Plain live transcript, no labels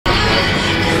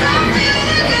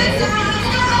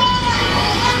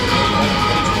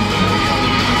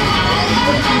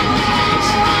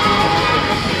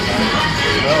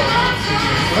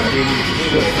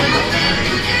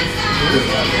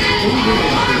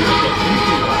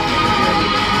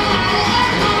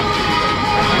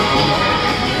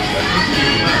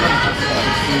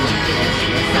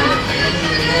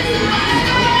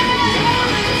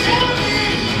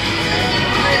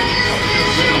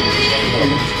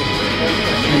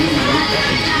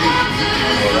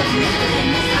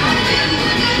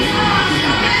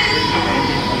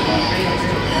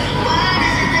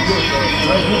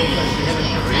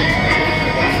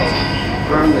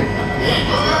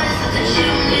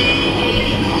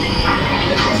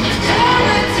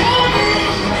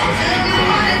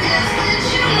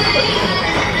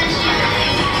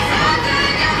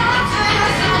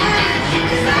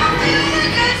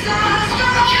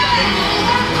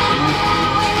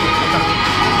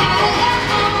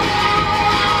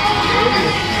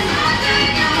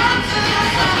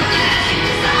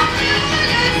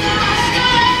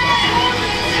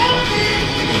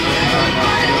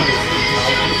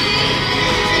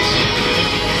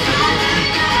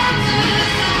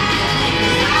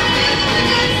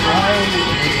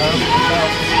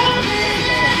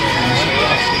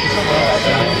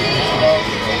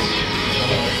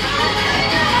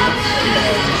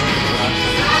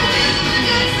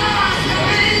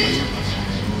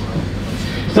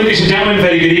Ladies and gentlemen,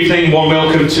 very good evening. Warm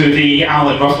welcome to the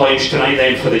Alan Rough Lounge tonight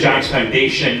then for the Jags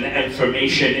Foundation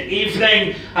Information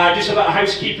evening. Just a bit of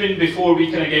housekeeping before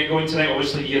we kind of get going tonight.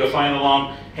 Obviously, you hear a fire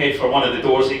alarm, head for one of the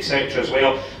doors, etc. as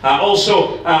well.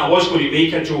 Also, I was going to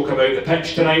make a joke about the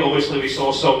pitch tonight. Obviously, we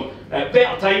saw some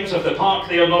better times of the park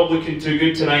there, not looking too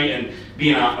good tonight. And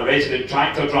being a resident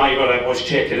tractor driver, I was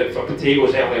checking it for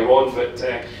potatoes earlier on, but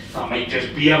that might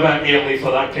just be a bit early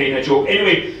for that kind of joke.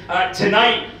 Anyway,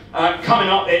 tonight, coming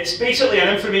up, it's basically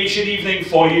an information evening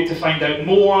for you to find out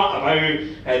more about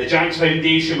the Jags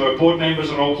Foundation. Our board members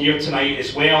are all here tonight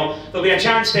as well. There'll be a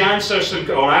chance to answer some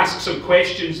or ask some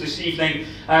questions this evening.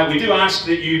 We do ask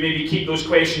that you maybe keep those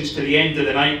questions to the end of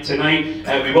the night tonight.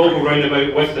 We will go round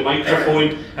about with the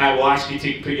microphone. We'll ask you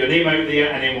to put your name out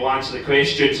there and then we'll answer the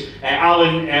questions.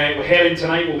 Alan Herring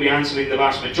tonight will be answering the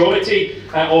vast majority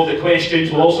of the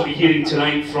questions. We'll also be hearing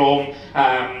tonight from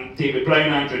David Brown,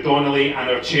 Andrew Donnelly, and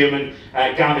our chairman,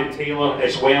 Gavin Taylor,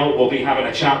 as well. Will be having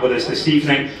a chat with us this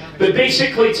evening. But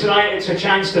basically tonight it's a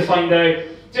chance to find out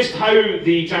just how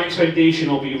the Jags Foundation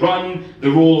will be run,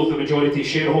 the role of the majority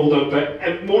shareholder,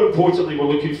 but more importantly, we're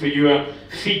looking for your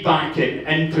feedback and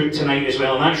input tonight as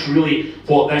well, and that's really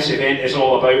what this event is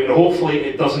all about, and hopefully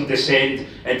it doesn't descend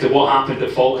into what happened at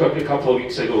Falkirk a couple of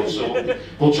weeks ago, so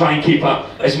we'll try and keep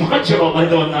as much of a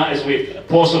lid on that as we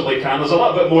possibly can. There's a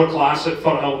little bit more class at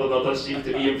Firhill than there does seem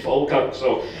to be in Falkirk,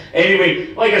 so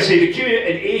anyway, like I say, the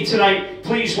Q&A tonight,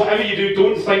 please, whatever you do,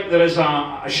 don't think there is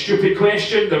a stupid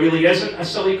question. There really isn't a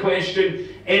silly question.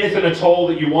 Anything at all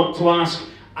that you want to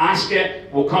ask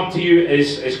it. We'll come to you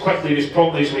as quickly and as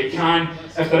promptly as we can.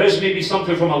 If there is maybe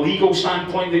something from a legal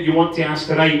standpoint that you want to ask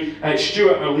tonight,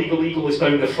 Stuart, our legal is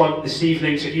down the front this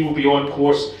evening, so he will be on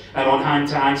course and on hand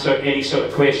to answer any sort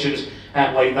of questions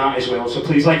like that as well. So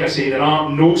please, like I say, there are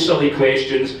no silly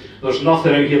questions. There's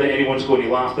nothing out here that anyone's going to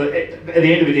laugh at. At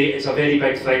the end of the day, it's a very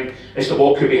big thing as to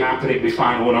what could be happening with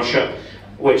fan ownership,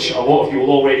 which a lot of you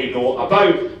will already know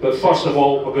about. But first of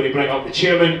all, we're going to bring up the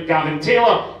chairman, Gavin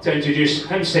Taylor, to introduce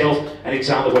himself and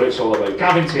exactly what it's all about.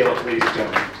 Gavin Taylor, ladies and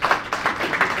gentlemen.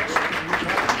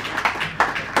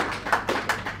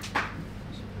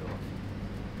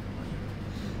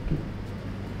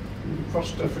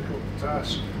 First difficult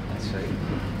task. That's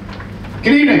right.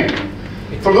 Good evening.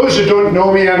 For those who don't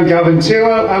know me, I'm Gavin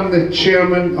Taylor. I'm the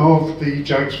chairman of the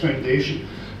Jags Foundation.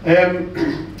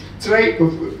 Tonight,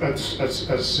 as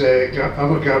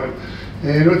other Gavin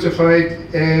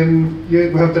notified,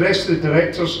 we have the rest of the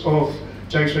directors of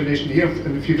Jags Foundation here,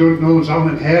 and if you don't know, there's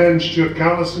Alan Herring, Stuart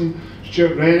Carlison,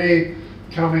 Stuart Rennie,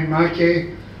 Carmine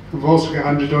Mackey. We've also got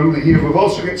Andrew Donnelly here. We've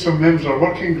also got some members of our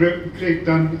working group, Craig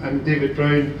Dunn and David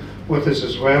Brown, with us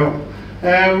as well.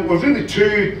 We've really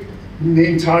two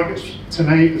main targets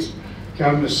tonight, as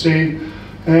Gavin was saying.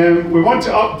 We want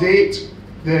to update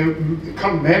the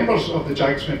current members of the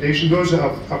Jags Foundation, those that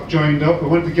have joined up. We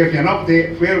want to give you an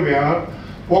update of where we are,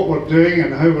 what we're doing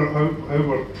and how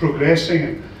we're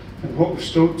progressing and what we're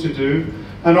still to do.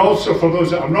 And also for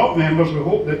those that are not members, we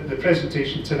hope that the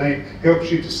presentation tonight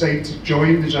helps you decide to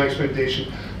join the Jags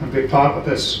Foundation and be part of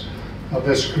this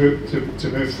group to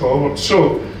move forward.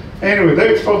 So anyway,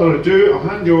 without further ado, I'll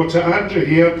hand you over to Andrew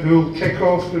here, who will kick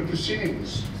off the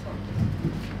proceedings.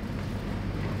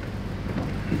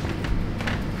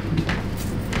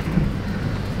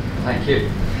 Thank you.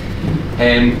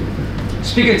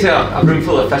 Speaking to a room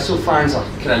full of Thistle fans, a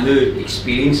kind of new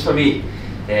experience for me.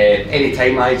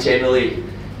 Anytime I generally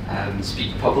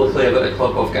speak publicly about the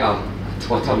club, I've got a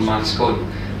Twitter mask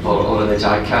on, or in the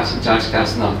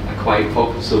Jagscast and a quiet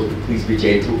pop, so please be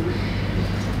gentle.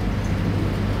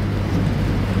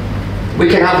 We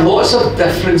can have lots of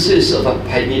differences of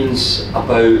opinions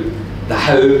about the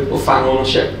how of fan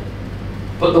ownership,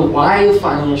 But the why of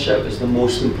fan ownership is the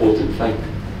most important thing.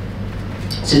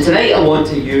 So tonight I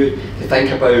want you to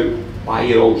think about why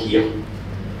you're all here.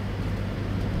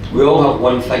 We all have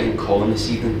one thing in common this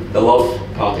evening, the love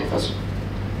of Partick Thistle.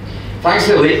 Thanks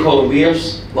to the late Colin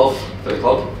Weir's love for the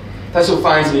club, Thistle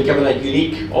fans have been given a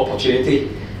unique opportunity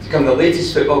to become the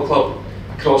latest football club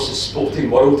across the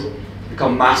sporting world, to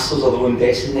become masters of their own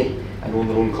destiny and own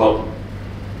their own club.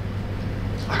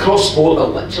 Across sport, there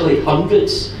are literally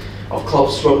hundreds of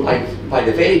clubs run by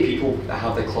the very people that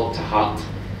have the club to heart.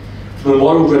 From the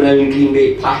world-renowned Green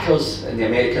Bay Packers in the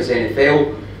Americas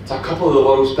NFL, to a couple of the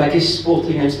world's biggest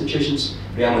sporting institutions,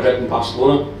 Real Madrid and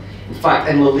Barcelona. In fact,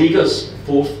 in La Liga's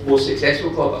fourth most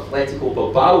successful club, Atletico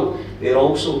Bilbao, they're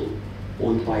also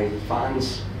owned by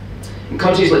fans. In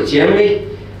countries like Germany,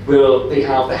 where they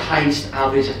have the highest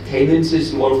average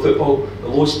attendances in world football, the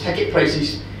lowest ticket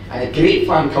prices, and a great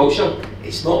fan culture,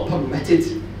 it's not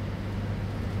permitted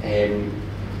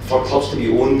for clubs to be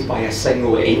owned by a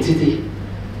single entity.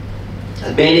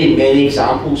 Many, many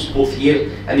examples, both here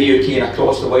in the UK and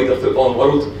across the wider football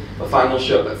world, of fan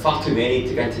ownership, but far too many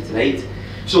to get into tonight.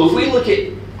 So if we look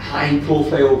at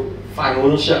high-profile fan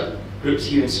ownership groups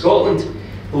here in Scotland,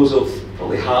 those of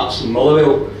probably Hearts and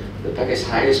Motherwell, the biggest,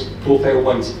 highest-profile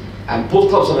ones, and both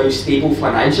clubs are now stable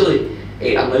financially,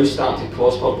 are now starting to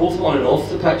prosper, both on and off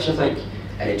the pitch, I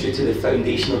think, due to the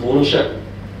foundation of ownership.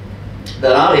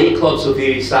 There are 8 clubs of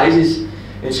various sizes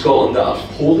in Scotland that are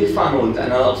wholly fan-owned,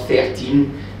 and another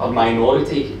 13 are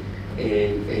minority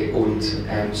owned,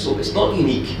 so it's not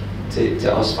unique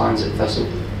to us fans at Thistle.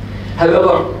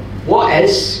 However, what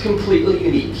is completely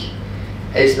unique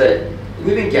is that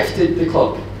we've been gifted the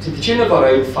club to the tune of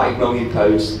around £5 million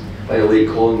by the late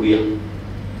Colin Weir.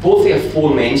 Both the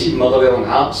aforementioned Motherwell and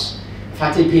Hearts have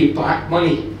had to pay back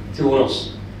money to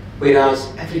owners,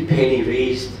 whereas every penny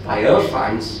raised by our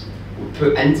fans we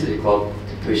put into the club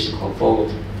to push the club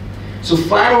forward. So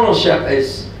fan ownership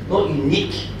is not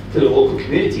unique to the local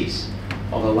communities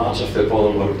or the larger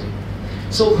footballing world.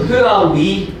 So who are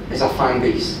we as a fan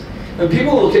base? When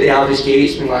people look at the average game,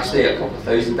 it's been last night a couple of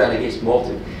thousand down against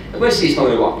Morton, I'm going to say it's not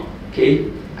going to work,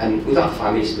 okay? And we don't have a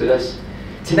fan base to do this.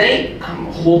 Tonight, I'm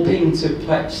hoping to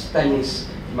pitch things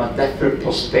from a different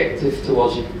perspective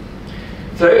towards you.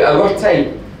 Throughout our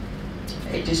time,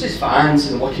 just as fans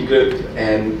and working group,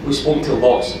 we've spoken to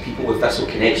lots of people with Thistle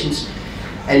connections,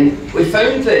 and we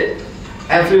found that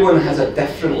everyone has a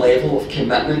different level of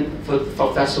commitment for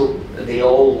Thistle. They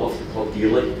all love the club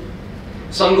dearly.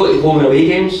 Some go to home and away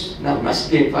games, never miss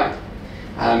a game in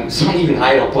fact. Some even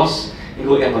hire a bus and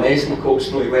go to Inverness on a cold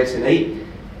snowy Wednesday night.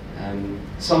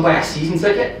 Some buy a season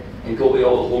ticket and go to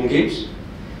all the home games.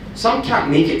 Some can't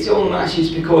make it to all the matches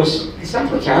because they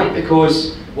simply can't,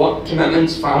 because work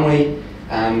commitments, family,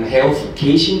 health,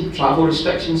 vacation, travel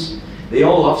restrictions. They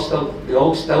all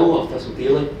still love Thistle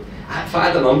dearly. In fact, I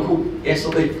had an uncle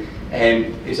yesterday,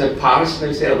 he was in Paris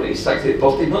now celebrating his 60th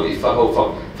birthday, not with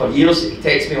Firhill for years. He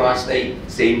texted me last night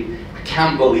saying, I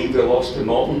can't believe we lost to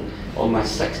Morton on my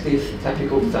 60th,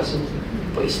 typical Thistle.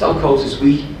 But he still calls us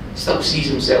we, still sees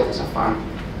himself as a fan.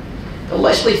 There are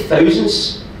literally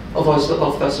thousands of us that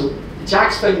love Thistle. The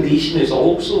Jags Foundation is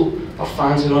also for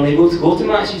fans who are unable to go to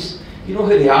matches. You know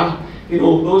who they are. You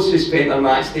know, those who spent their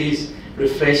match days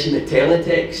refreshing the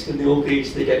teletext in the old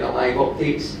days to get the live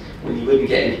updates when you wouldn't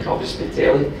get any coverage in the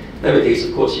telly. Nowadays,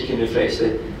 of course, you can refresh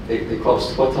the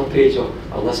club's Twitter page or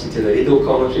listen to the radio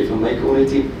commentary from Michael and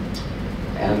the team.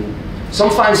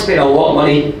 Some fans spend a lot of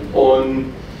money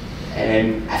on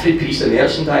every piece of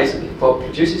merchandise that the club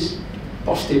produces.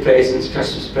 Birthday presents,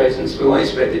 Christmas presents, we want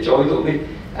to spread the joy, don't we?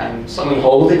 Some on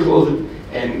holiday clothing.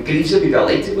 Greaves will be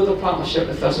delighted with our partnership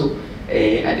with Thistle,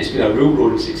 and it's been a real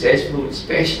roaring success for them,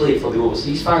 especially for the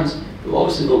overseas fans who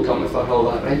obviously don't come to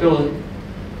Firhill that regularly.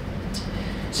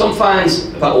 Some fans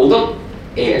a bit older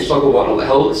and struggle working up the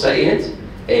hill at the city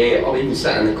end, or even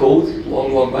sitting in the cold,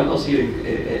 long winters here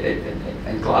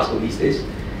in Glasgow these days.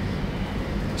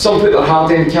 Some put their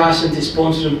hard-earned cash into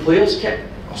sponsoring players' kit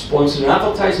or sponsoring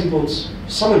advertising boards.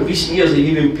 Some in recent years have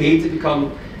even paid to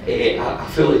become a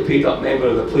fully paid up member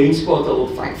of the playing squad,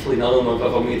 although thankfully none of them have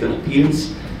ever made an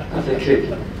appearance at the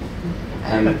cricket.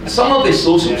 Some of the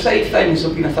social side things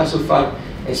have been a Thistle fan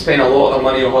and spend a lot of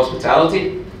their money on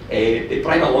hospitality. They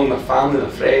bring along their family, their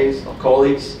friends, their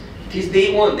colleagues, because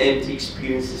they want them to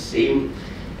experience the same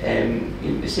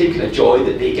kind of joy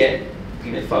that they get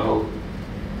being at Firhill.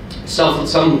 Some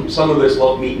of us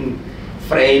love meeting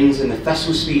friends in the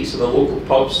Thistle suites of the local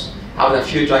pubs, having a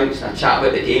few drinks and a chat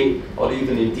about the game, or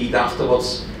even indeed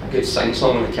afterwards a good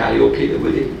sing-song and a karaoke at the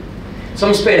Woody.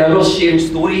 Some spend hours sharing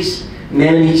stories,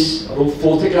 memories, or old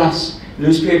photographs,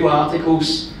 newspaper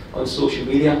articles, on social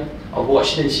media are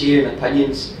watching and sharing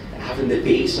opinions and having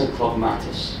debates on club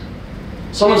matters.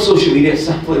 Some on social media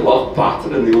simply love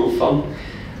battering the old firm,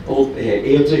 old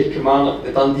Airdrie, Kilmarnock,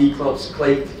 the Dundee clubs,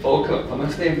 Clyde, Falkirk, I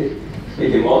missed them,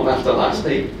 maybe more after last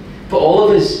night. But all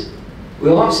of us, we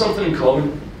all have something in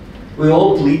common. We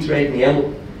all bleed red and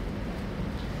yellow.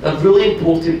 They're really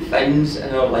important things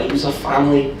in our lives, our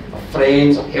family, our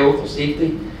friends, our health, our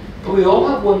safety. But we all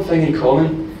have one thing in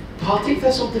common. Partick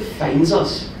Thistle defines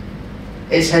us.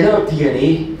 It's in our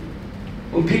DNA.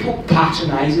 When people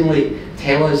patronisingly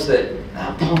tell us that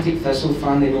a Partick Thistle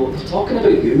fan, they know, they're talking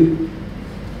about you.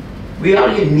 We are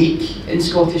unique in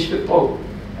Scottish football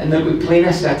in that we play in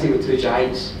a city with two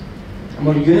giants. And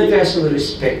we're universally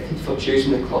respected for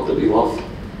choosing the club that we love.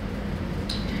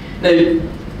 Now,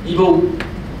 you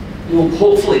will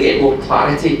hopefully get more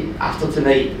clarity after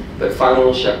tonight about fan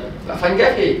ownership. But if I can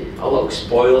give you a little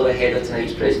spoiler ahead of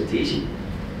tonight's presentation,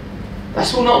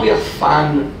 this will not be a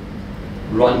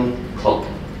fan-run club.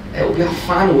 It will be a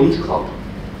fan-owned club.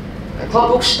 The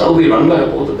club will still be run by a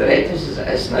board of directors as it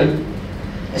is now.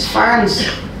 As fans,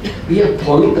 we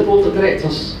appoint the board of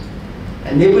directors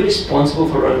and they'll be responsible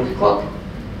for running the club.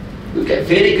 We've got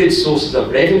very good sources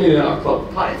of revenue at our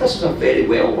club. This is a very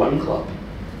well-run club.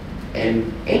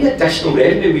 Any additional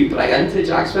revenue we bring into the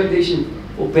Jags Foundation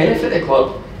will benefit the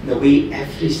club in the way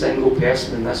every single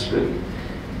person in this room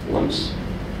wants.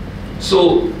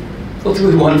 So, what do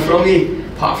we want from you?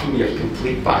 Apart from your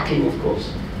complete backing, of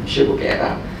course. I'm sure we'll get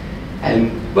that.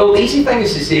 Well, the easy thing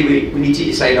is to say we need you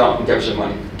to sign up and give us your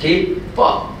money, okay?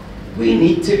 But we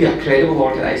need to be a credible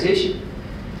organisation.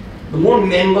 The more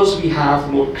members we have,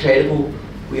 the more credible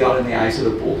we are in the eyes of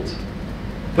the board.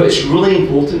 But it's really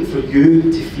important for you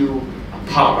to feel a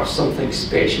part of something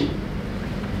special.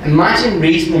 Imagine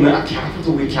raising the amount of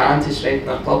capital we can to strengthen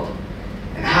our club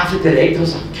and have the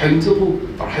directors accountable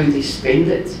for how they spend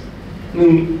it. I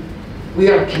mean, we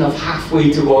are kind of halfway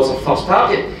towards our first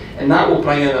target, and that will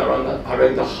bring in around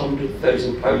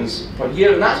 £100,000 per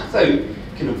year, and that's without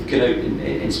kind of going out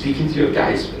and speaking to your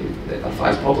guys, our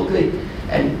fans publicly.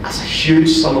 And that's a huge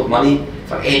sum of money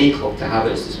for any club to have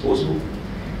at its disposal.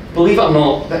 Believe it or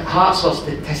not, that Hearts are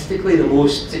statistically the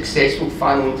most successful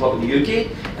fan-owned club in the UK,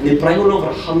 and they bring on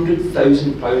over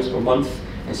 £100,000 per month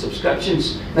in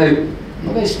subscriptions. Now, I'm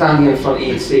not going to stand here in front of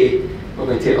you and say we're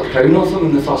going to take our crown off them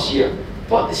in the first year,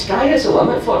 but the sky is the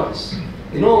limit for us.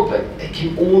 You know, but it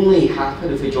can only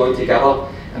happen if we join together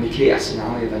and we create a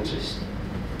tsunami of interest.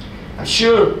 I'm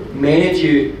sure many of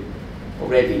you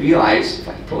already realise, in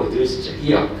fact you probably do since you're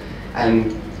here,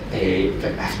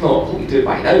 but if not, I hope you do it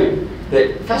by now,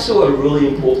 that Thistle are a really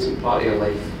important part of your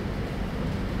life.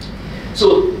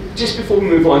 So just before we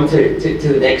move on to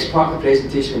the next part of the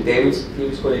presentation, when David's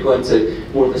going to go into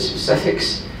more of the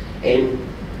specifics,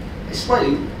 it's like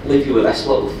to leave you with this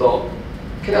little thought.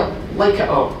 Kind of like it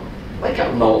or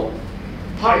not,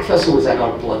 Partick Thistle is in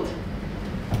our blood.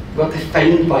 We're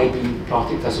defined by being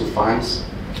Partick Thistle fans.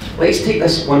 Let's take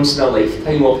this once in a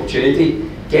lifetime opportunity,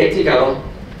 get together,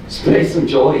 spread some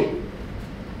joy,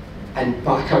 and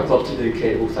back our club to do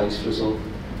incredible things for us all.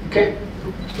 Okay?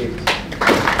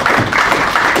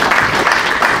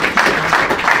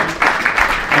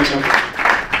 Thanks, Sam.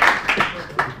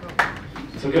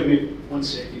 Forgive me 1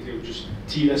 second, we'll just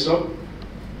tee this up.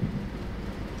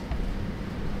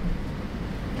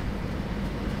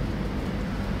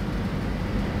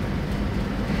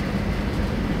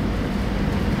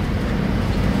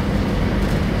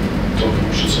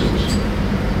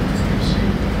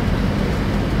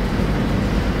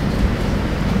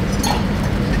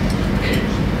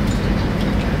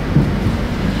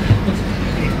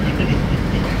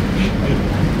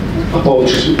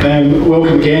 Apologies.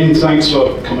 Welcome again. Thanks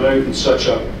for coming out on such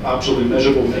an absolutely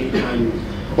miserable night, and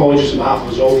apologies on behalf of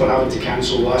us all for having to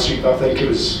cancel last week. But I think it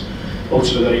was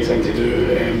ultimately the right thing to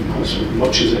do, as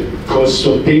much as it caused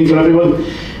some pain for everyone.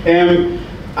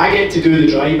 I get to do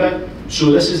the dry bit,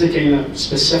 so this is the kind of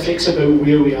specifics about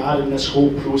where we are in this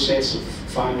whole process of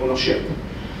fan ownership.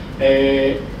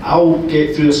 I'll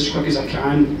get through this as quick as I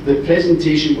can. The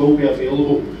presentation will be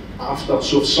available after,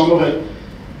 so if some of it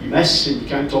you miss and you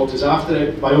can't talk to us after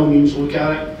it, by all means look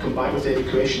at it, come back with any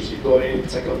questions you've got at any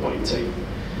particular point in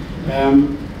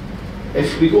time.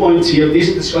 If we go on to here,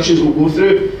 these are discussions we'll go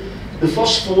through. The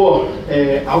first four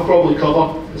I'll probably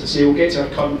cover. As I say, we'll get to our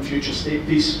current and future state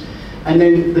piece. And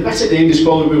then the bit at the end is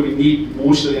probably where we need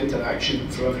most of the interaction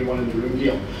from everyone in the room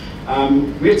here.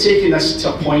 We're taking this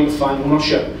to a point of fan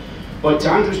ownership. But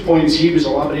to Andrew's points, he was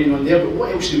elaborating on there, but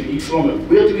what else do we need from it?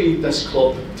 Where do we need this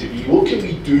club to be? What can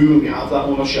we do when we have that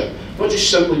ownership? Not just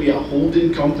simply be a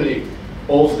holding company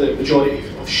of the majority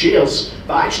of shares, but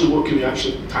but actually what can we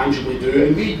actually tangibly do?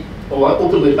 And we, well, I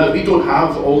openly admit, we don't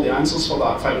have all the answers for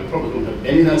that. In fact, we probably don't have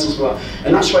many answers for that.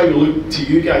 And that's why we look to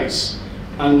you guys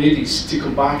and ladies to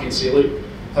come back and say, look,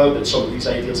 how about some of these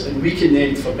ideas? And we can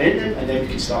then ferment them, and then we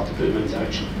can start to put them into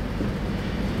action.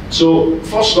 So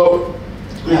first up,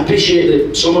 I appreciate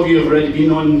that some of you have already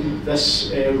been on this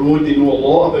road. They know a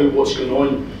lot about what's going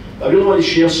on. I really want to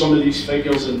share some of these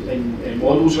figures and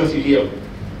models with you here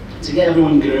to get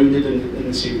everyone grounded in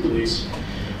the same place.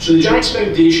 So the Jags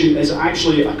Foundation is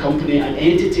actually a company, an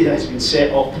entity that has been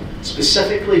set up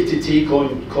specifically to take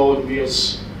on Colin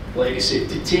Weir's legacy,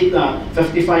 to take that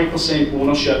 55%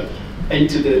 ownership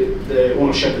into the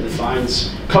ownership of the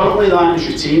fans. Currently that is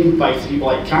retained by 3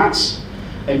 Black Cats,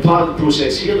 and part of the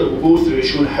process here that we'll go through is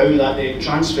showing how that then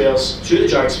transfers to the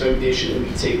Jags Foundation and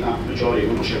we take that majority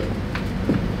ownership.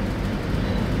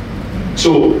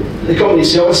 So the company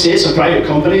itself, says it's a private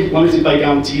company, limited by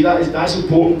guarantee. That's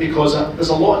important because there's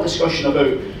a lot of discussion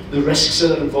about the risks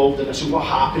that are involved in this and what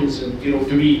happens, and do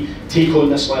we take on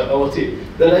this liability?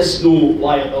 There is no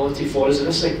liability for us.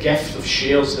 This is a gift of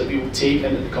shares that we will take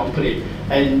into the company.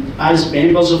 And as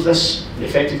members of this, and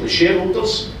effectively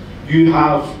shareholders, you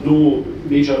have no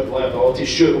major liability.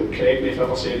 Stuart will correct me if I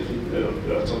ever say anything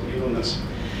out of turn on this.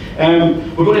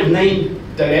 We're going to have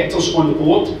 9 directors on the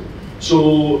board.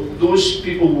 So those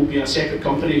people will be in a separate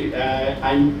company,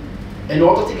 and in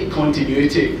order to get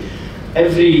continuity,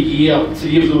 every year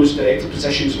 3 of those director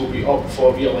positions will be up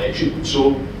for re-election.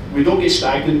 So we don't get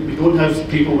stagnant, we don't have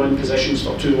people in positions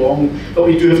for too long, but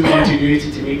we do have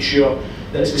continuity to make sure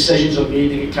that as decisions are made,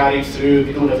 they get carried through.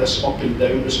 We don't have this up and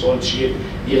down response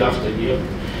year after year.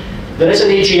 There is an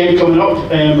AGM coming up.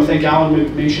 I think Alan will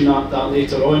mention that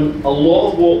later on. A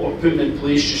lot of what we're putting in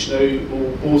place just now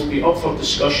will both be up for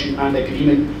discussion and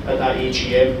agreement at that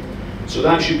AGM. So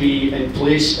that should be in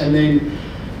place. And then,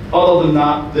 other than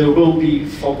that, there will be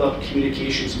further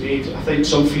communications made. I think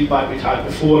some feedback we'd had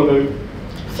before about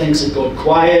things have gone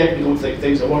quiet, we don't think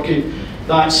things are working.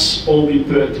 That's all been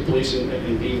put into place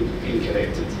and being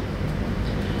corrected.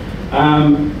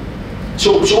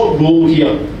 So what role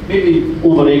here? Maybe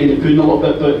over-egging the pudding a little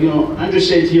bit, but Andrew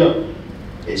said here,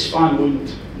 it's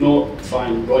fan-owned, not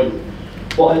fan-run.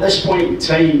 But at this point in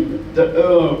time,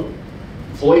 our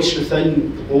voice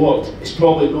within the board is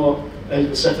probably not as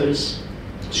vociferous,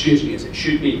 excuse me, as it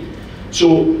should be.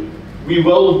 So we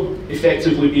will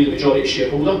effectively be the majority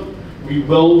shareholder. We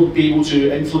will be able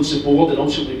to influence the board and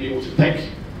ultimately be able to pick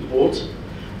the board.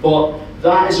 But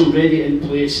that is already in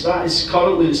place. That is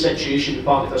currently the situation with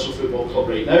Partick Thistle Football Club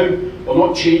right now. We're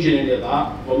not changing any of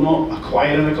that. We're not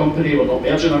acquiring a company, we're not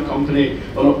merging a company,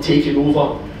 we're not taking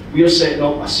over. We are setting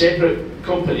up a separate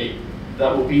company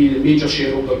that will be the major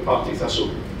shareholder of Partick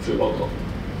Thistle Football Club.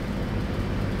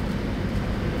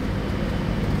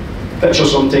 Picture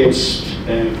sometimes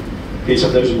paints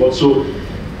 1,000 words. So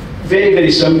very,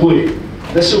 very simply,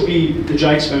 this will be the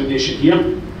Jags Foundation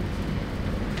here.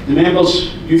 The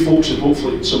members, you folks, and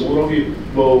hopefully some more of you,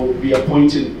 will be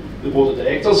appointing the board of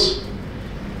directors.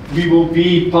 We will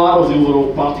be part of the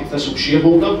overall Partick Thistle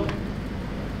shareholder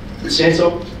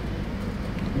setup.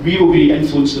 We will be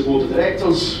influencing the board of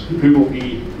directors, who will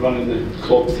be running the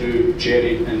club through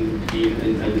Jerry and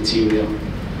Ian and the team there.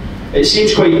 It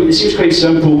seems quite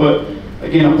simple, but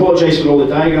again, I apologise for all the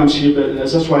diagrams here, but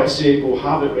that's why I say we'll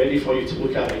have it ready for you to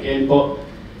look at it again. But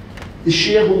the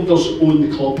shareholders own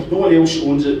the club. No one else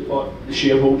owns it but the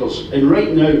shareholders. And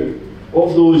right now,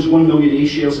 of those 1 million A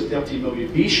shares and 13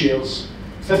 million B shares,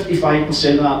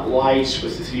 55% of that lies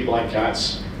with the 3 Black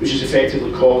Cats, which is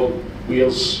effectively Colin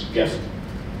Weir's gift.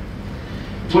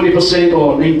 20%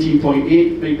 or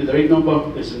 19.8, might be the right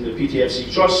number, is in the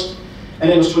PTFC Trust,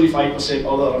 and then there's 25%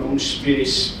 other amongst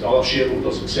various other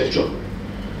shareholders, etc.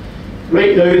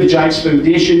 Right now, the Jags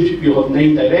Foundation, we'll have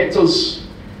 9 directors.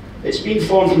 It's been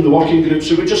formed from the working group,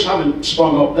 so we just haven't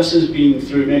sprung up. This has been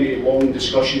through many long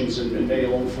discussions and many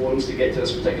long forums to get to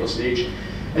this particular stage.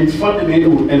 And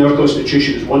fundamental in our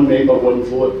constitution is 1 member, 1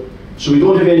 vote. So we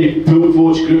don't have any pool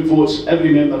votes, group votes.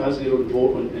 Every member has their own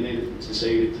vote on anything that's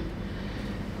decided.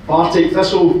 Partick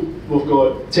Thistle, we've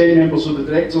got 10 members of the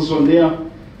directors on there.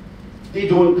 They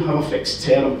don't have a fixed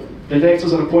term. The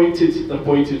directors are appointed, they're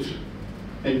appointed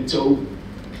until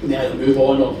they either move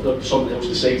on or somebody else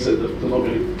decides that they're not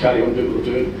going to carry on doing what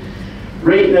they're doing.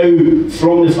 Right now,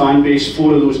 from the fan base,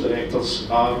 4 of those directors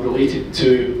are related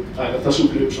to either Thistle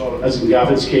groups or, as in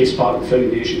Gavin's case, part of the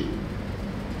foundation.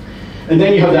 And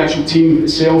then you have the actual team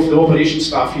itself, the operations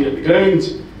staff here at the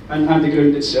ground, and the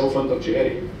ground itself under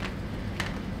Jerry.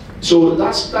 So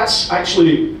that's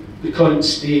actually the current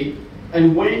state.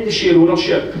 And when the share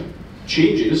ownership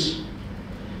changes,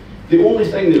 The only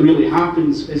thing that really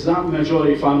happens is that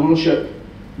majority fan ownership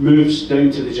moves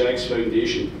down to the Jags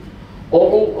Foundation.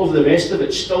 All of the rest of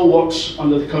it still works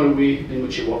under the current way in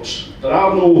which it works. There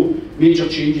are no major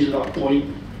changes at that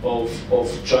point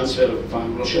of transfer of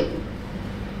fan ownership.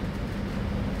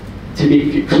 To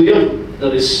make it clear,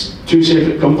 there is two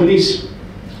separate companies.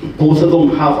 Both of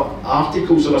them have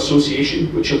articles of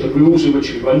association, which are the rules in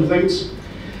which we run things.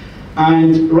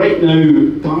 And right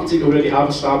now, Partick already have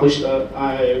established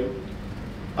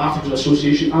articles of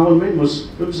association. Alan, when was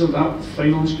that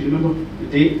finalised? Do you remember the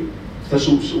date?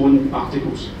 Thistle's own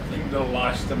articles. I think the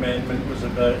last amendment was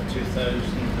about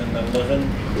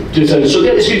 2011. 2000. So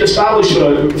it's been established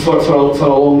for a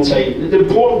long time. The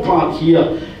important part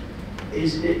here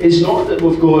is not that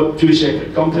we've got two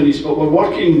separate companies, but we're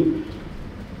working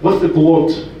with the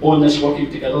board on this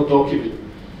working together document.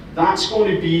 That's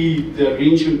going to be the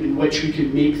arrangement in which we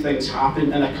can make things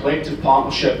happen in a collective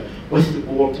partnership with the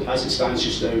board as it stands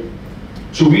just now.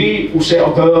 So we will set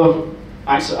up our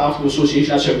article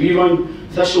association, that's how we run.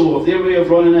 Thistle will have their way of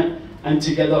running it, and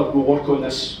together we'll work on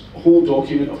this whole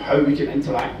document of how we can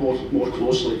interact more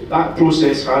closely. That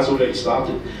process has already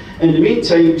started. In the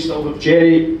meantime, we still have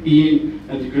Jerry, Ian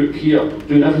and the group here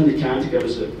doing everything they can to give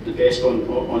us the best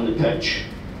on the pitch.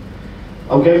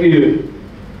 I'll give you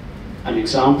an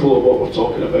example of what we're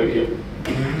talking about here.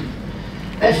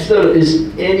 If there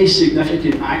is any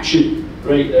significant action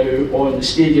right now on the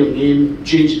stadium name,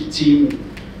 change of the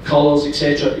team, colours,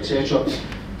 etc., etc.,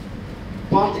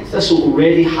 Partick Thistle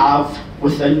already have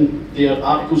within their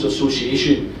Articles of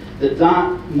Association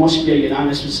that must be a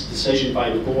unanimous decision by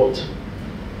the board.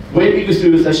 When we go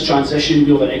through with this transition,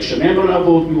 we'll have an extra member on our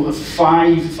board, we will have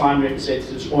 5 fan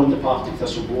representatives on the Partick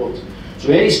Thistle board.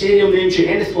 So any stadium name change,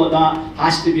 anything like that,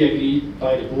 has to be agreed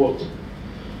by the board.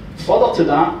 Further to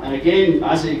that, and again,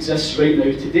 as it exists right now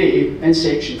today, in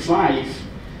Section 5,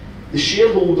 the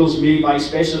shareholders may, by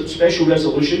special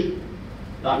resolution,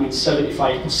 that means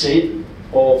 75%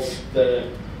 of the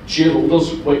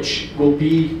shareholders, which will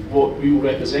be what we will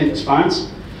represent as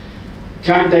fans,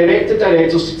 can direct the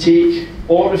directors to take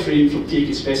or refrain from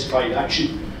taking specified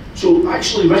action. So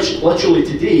actually, literally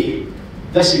today,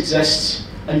 this exists,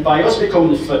 and by us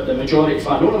becoming the majority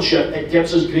fan ownership, it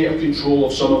gives us greater control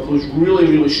of some of those really,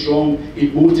 really strong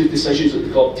emotive decisions that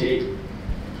the club take.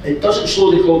 It doesn't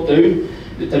slow the club down.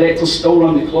 The directors still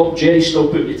run the club, Jerry's still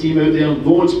putting the team out there,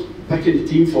 no one's picking the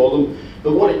team for them,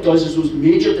 but what it does is those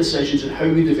major decisions and how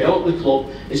we develop the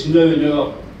club is now in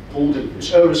our holding.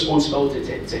 It's our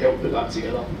responsibility to help put that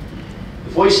together. The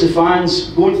voice of the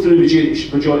fans, going through the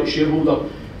majority shareholder,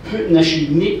 putting this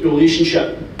unique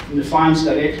relationship from the fans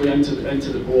directly into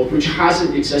the board, which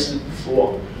hasn't existed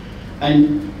before.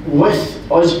 And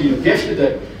with us being gifted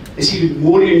it, it's even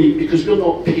more unique because we're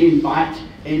not paying back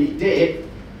any debt.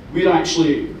 We're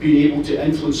actually being able to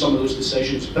influence some of those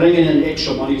decisions, bringing in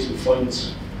extra monies and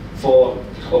funds for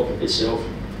the club itself.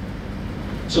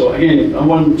 So again,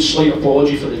 one slight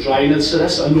apology for the dryness of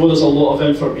this. I know there's a lot of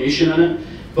information in it,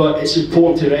 but it's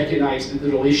important to recognise the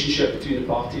relationship between the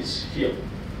parties here.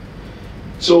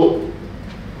 So,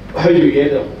 how do we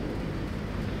get there?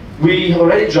 We have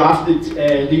already drafted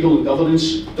legal and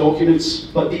governance documents,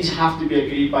 but these have to be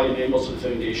agreed by the members of the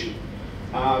foundation.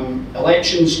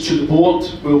 Elections to the board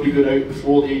will be going out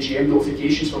before the AGM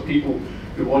notifications for people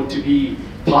who want to be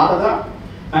part of that,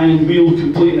 and we'll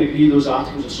complete and agree those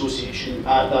articles of association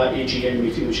at that AGM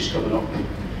meeting which is coming up.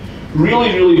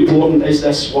 Really, really important is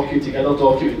this working together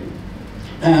document.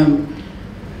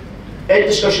 In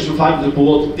discussions we've had with the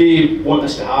board, they want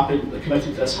this to happen, they're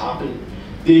committed to this happening.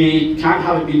 They can't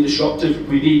have it being disruptive.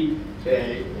 We need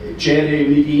Jerry,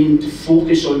 we need Ian to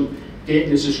focus on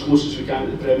getting us as close as we can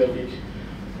to the Premier League.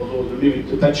 Although maybe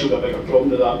the pitch will be a bigger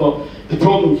problem with that. But the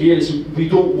problem here is we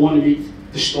don't want to make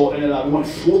the start into that. We want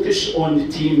to focus on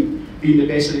the team being the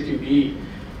best that it can be.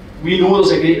 We know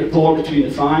there's a great rapport between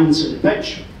the fans and the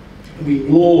pitch. We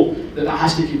know that that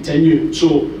has to continue.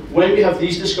 So when we have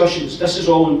these discussions, this is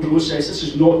all in process. This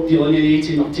is not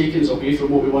delineating or taking us away from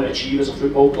what we want to achieve as a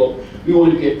football club. We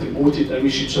want to get promoted, and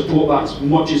we should support that as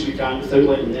much as we can without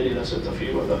letting any of this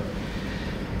interfere with it.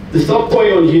 The third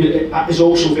point on here is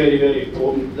also very, very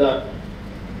important, that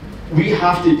we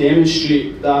have to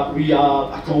demonstrate that we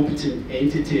are a competent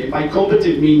entity. And by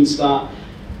competent means that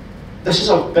this is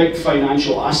a big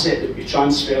financial asset that we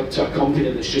transferred to a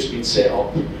company that's just been set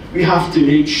up. We have to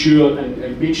make sure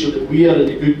and make sure that we are in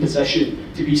a good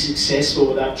position to be successful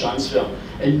with that transfer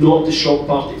and not disrupt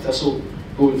Partick Thistle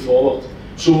going forward.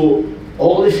 So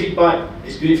all the feedback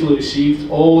is gratefully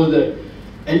received, all of the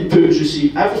input is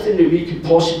received, everything that we could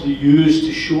possibly use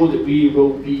to show that we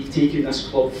will be taking this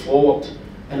club forward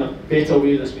in a better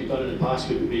way than it's been done in the past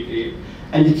would be great.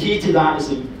 And the key to that is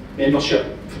the membership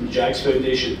from the Jags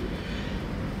Foundation.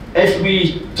 If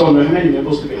we turn around, how many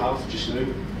members do we have just now?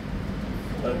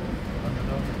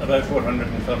 About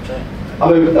 430.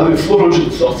 About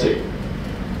 430.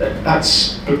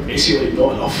 That's basically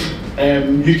not enough.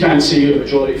 You can't say you're a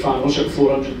majority fan, once you have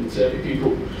 430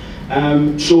 people.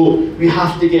 So we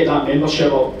have to get that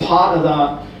membership up. Part of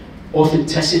that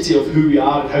authenticity of who we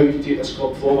are and how we take this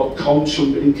club forward comes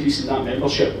from increasing that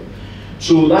membership.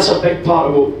 So that's a big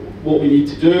part of what we need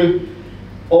to do.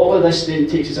 All of this then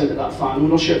takes us into that fan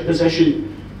ownership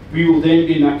position. We will then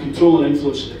gain that control and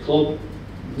influence of the club.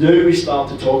 Now we start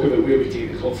to talk about where we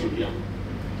take the club from here.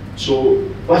 So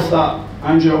with that,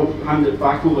 Andrew, I'll hand it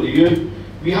back over to you.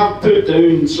 We have put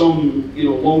down some,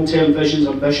 long-term visions,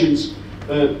 ambitions,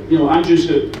 but Andrew's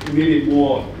got maybe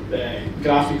more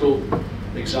graphical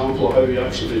example of how we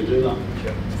actually going to do that.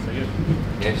 Sure. For you.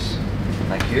 Yes,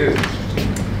 thank you.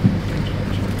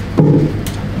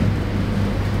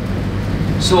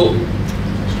 So,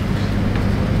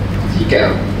 you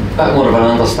get a bit more of an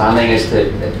understanding as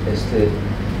to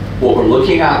what we're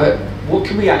looking at, but what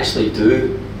can we actually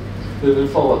do moving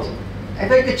forward? I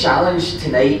think the challenge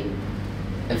tonight,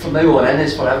 and from now on in,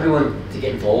 is for everyone to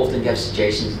get involved and give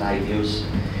suggestions and ideas.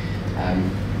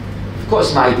 We've got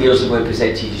some ideas I'm going to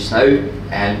present to you just now,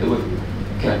 and that we've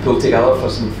kind of pulled together for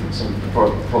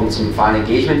some fan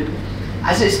engagement.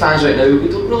 As it stands right now, we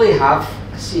don't really have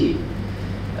a say.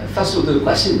 First, we'll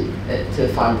listen to the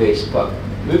fan base, but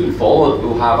moving forward,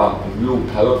 we'll have a real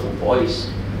powerful voice.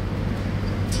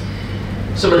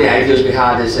 Some of the ideas we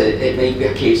had is that it might be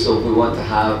a case of we want to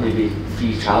have maybe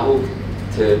free travel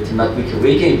to midweek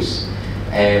away games.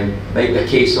 Might be a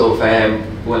case of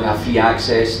we want to have free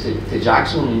access to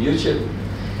Jags on YouTube.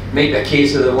 Might be a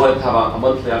case of they want to have a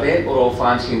monthly event where all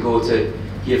fans can go to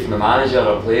hear from the manager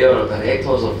or player or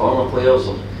directors or former players,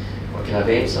 or what kind of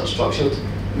events that are structured.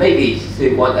 Maybe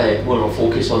they want more of a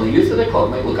focus on the youth of the club.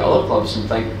 Might look at other clubs and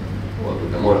think, well, a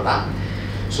bit more at that.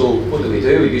 So what do? We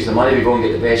use the money, we go and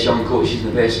get the best young coaches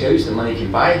and the best scouts the money can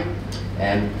buy.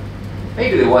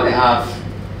 Maybe they want to have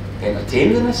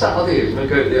entertainment on a Saturday. We go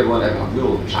out there and want to have a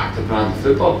real attractive brand of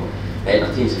football that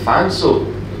entertains the fans, so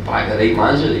we back the right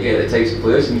manager to get the types of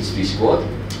players in each free squad.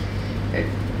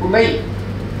 We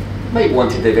might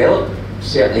want to develop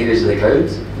certain areas of the ground.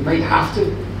 We might have to.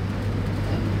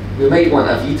 We might want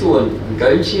a veto on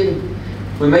ground sharing.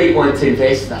 We might want to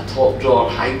invest in a top drawer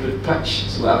hybrid pitch,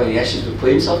 so we have any issues with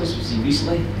playing surface we've seen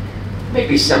recently. It might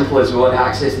be simple as we want to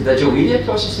access the digital media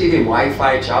across the stadium,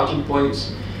 Wi-Fi charging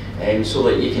points, so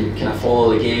that you can kind of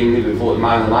follow the game, maybe vote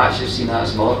man of the match. You've seen that at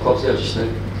some other clubs there just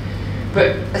now.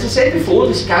 But as I said before,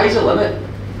 the sky's the limit.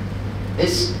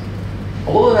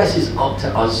 All of this is up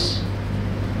to us.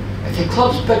 If the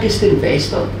club's biggest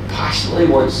investor passionately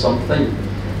wants something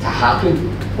to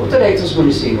happen, what director's going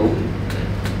to say no?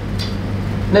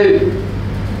 Now,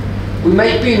 we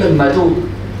might be in the middle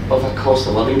of a cost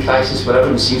of living crisis where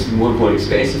everything seems to be more and more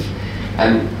expensive,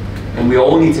 and we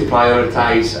all need to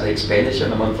prioritise our expenditure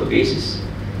on a monthly basis.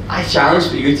 My challenge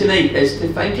for you tonight is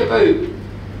to think about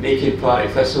making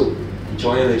Partick Thistle and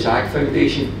joining the Jags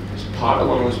Foundation as part of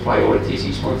one of those priorities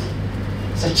each month.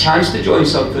 It's a chance to join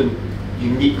something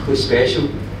uniquely special.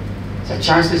 It's a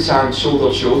chance to stand shoulder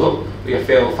to shoulder with your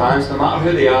fellow fans, no matter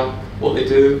who they are, what they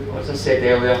do, or as I said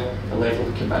earlier, the level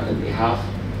of commitment they have.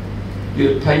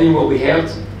 Your opinion will be heard.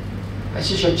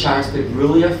 This is your chance to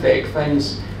really affect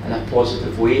things in a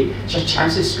positive way. It's your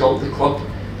chance to sculpt the club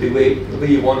the way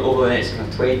you want over the next kind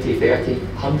of 20, 30,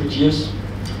 100 years.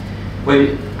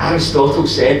 When Aristotle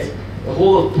said, the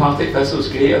whole of Partick Thistle is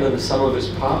greater than the sum of its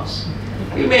parts,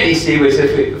 what he meant to say was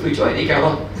if we join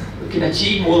together, we can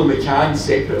achieve more than we can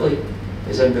separately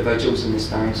as individuals in the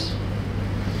stands.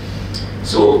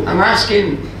 So I'm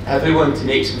asking everyone to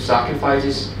make some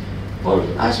sacrifices, for,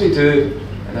 as we do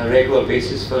on a regular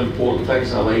basis for important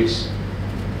things in our lives,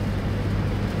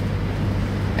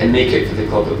 and make it for the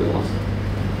club that we love.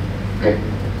 Okay.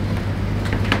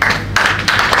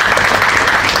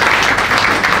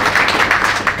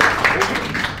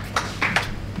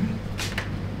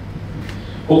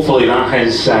 Hopefully that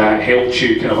has helped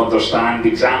you kind of understand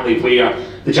exactly where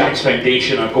the Jags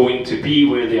Foundation are going to be,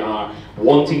 where they are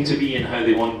wanting to be, and how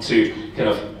they want to kind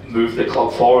of move the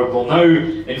club forward. We'll now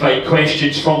invite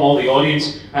questions from all the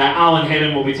audience. Alan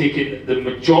Heron will be taking the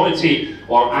majority,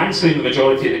 or answering the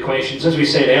majority of the questions. As we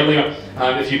said earlier,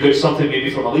 if you've got something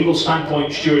maybe from a legal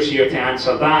standpoint, Stuart's here to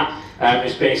answer that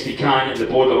as best he can, and the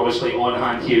board are obviously on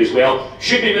hand here as well.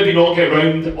 Should we maybe not get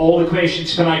around all the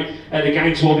questions tonight, The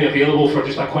gangs will be available for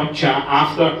just a quick chat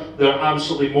after. They're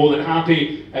absolutely more than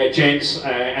happy, gents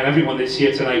and everyone that's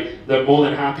here tonight, they're more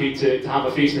than happy to have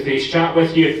a face-to-face chat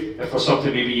with you. If there's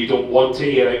something maybe you don't want to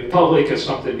hear out in public, or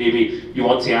something maybe you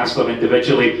want to ask them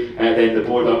individually, then the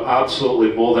board are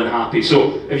absolutely more than happy.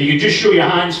 So if you can just show your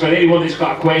hands for anyone that's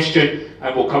got a question,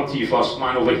 and we'll come to you first,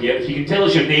 man over here. If you can tell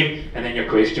us your name and then your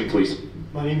question, please.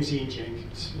 My name's Ian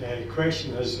Jenkins. The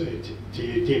question is to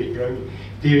David Brown.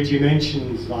 David, you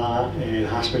mentioned that it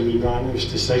has been a unanimous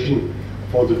decision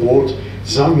for the board.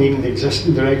 Does that mean the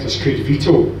existing directors could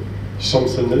veto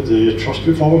something that the trust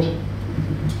put forward?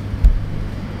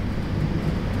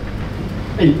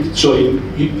 And sorry,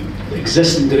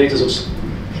 existing directors of...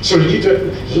 So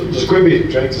there's going to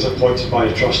be directors appointed by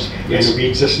the trust, yes, and there'll be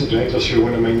existing directors who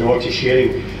want a minority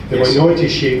sharing. The yes, minority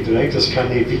sharing directors, can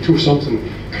they veto something?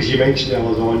 Because you mentioned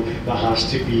earlier on that has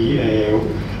to be a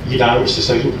unanimous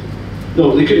decision.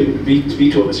 No, they couldn't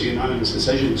veto it as a unanimous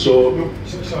decision. So, no,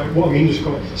 sorry, what I mean is,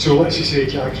 so let's just say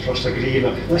Jags Trust agree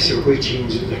that, let's say we're going to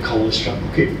change the colour strip,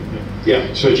 okay?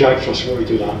 Yeah. So Jags Trust want to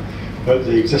do that, but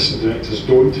the existing directors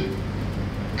don't.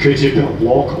 Could you put a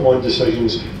block on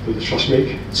decisions that the trust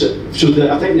make? So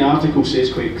I think the article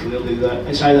says quite clearly that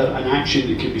it's either an action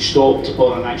that can be stopped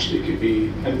or an action that could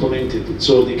be implemented.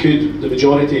 So they could, the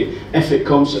majority, if it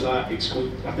comes to that, I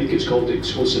think it's called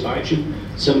exclusive action,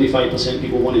 75%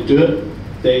 people want to do it,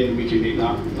 then we can make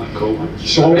that call.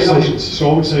 So all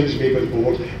decisions made by the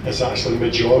board is actually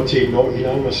majority, not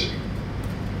unanimous.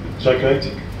 Is that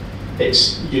correct?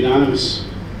 It's unanimous.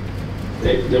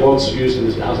 The words used in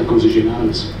the articles is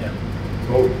unanimous. Yeah.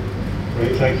 Oh,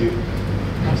 right, thank you.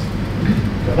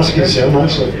 That's a concern,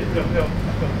 actually.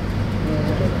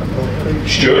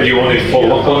 Stuart, do you want to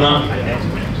follow up on that?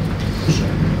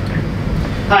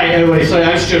 Hi everybody, sorry,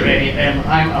 I'm Stuart Rennie.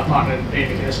 I'm a partner in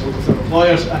the Guinness local firm of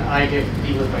lawyers, and I give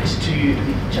legal advice to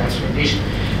the Jags Foundation.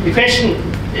 The question,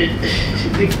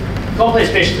 the complex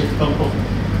question of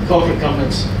corporate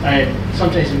governance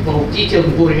sometimes involve detailed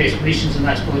and boring explanations, and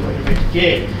that's probably what you're about to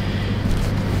get.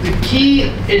 The key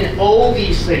in all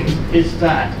these things is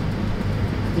that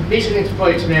the basic thing to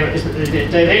point to remember is that the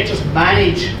directors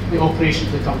manage the operation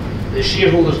of the company. The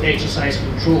shareholders exercise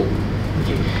control.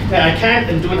 Okay. Now, I can't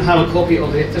and don't have a copy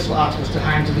of the Thistle articles to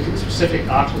hand to look at the specific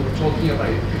article we're talking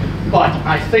about, but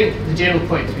I think the general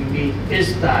point to be made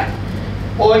is that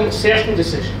on certain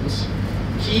decisions,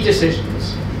 key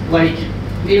decisions, like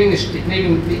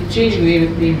changing the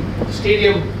name of the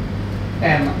stadium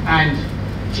and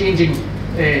changing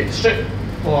the strip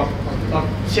or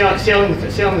selling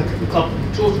the club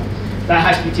in total, that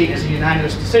has to be taken as a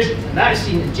unanimous decision, and that is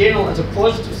seen in general as a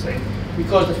positive thing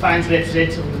because the fans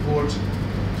represented on the boards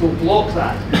don't block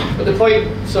that. But the point,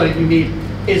 you made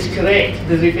is correct.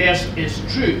 The reverse is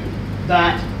true,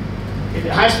 that if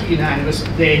it has to be unanimous,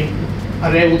 then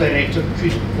a rebel director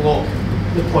could block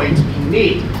the point being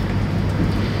made.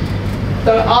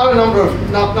 There are a number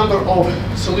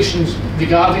of solutions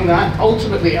regarding that.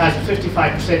 Ultimately, as a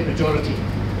 55% majority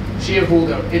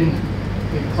shareholder in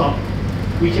the club,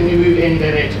 we can remove any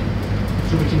director.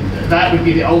 So that would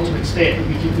be the ultimate step that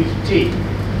we could take,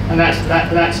 and that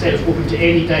step is open to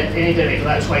any director.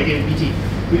 That's why David Beattie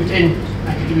moved in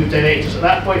and could remove directors at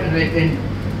that point, and then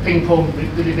ping pong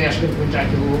the reverse when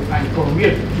Jackie Lowe and Colin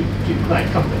Weir took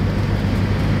that company.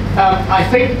 I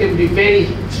think it would be very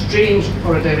strange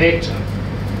for a director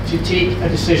to take a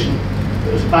decision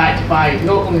that was backed by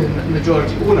not only the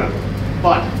majority owner,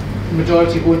 but the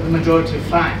majority of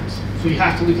fans. So you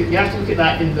have to look at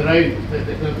that in the round.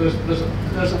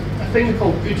 There's a thing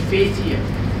called good faith here.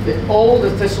 That all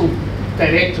the Thistle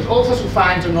directors, all Thistle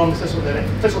fans are normally Thistle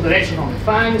directors are normally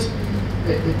fans.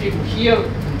 The people here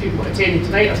and the people attending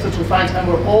tonight are Thistle fans, and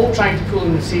we're all trying to pull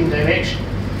in the same direction.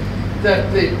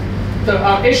 There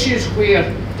are issues where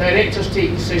directors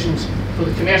take decisions for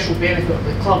the commercial benefit of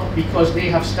the club because they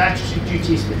have statutory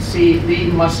duties that say they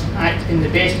must act in the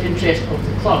best interest of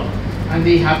the club, and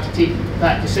they have to take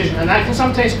that decision. And that can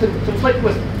sometimes conflict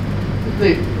with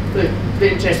the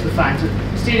interest of the fans.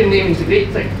 Stadium naming is a great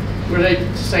thing. We're allowed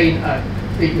to sign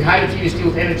we had a previous deal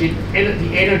with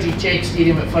the Energy Check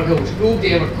Stadium at Firhill, which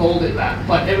nobody ever called it that,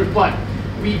 but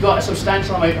we got a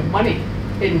substantial amount of money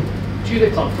into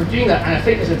the club for doing that. And I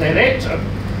think as a director,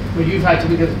 where you've had to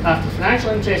look after the financial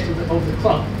interest of the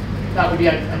club, that would be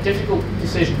a difficult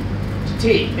decision to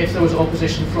take if there was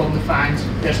opposition from the fans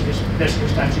versus their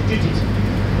statutory duties.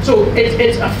 So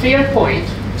it's a fair point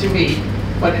to me,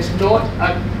 but it's not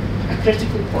a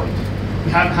critical point.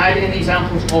 We haven't had any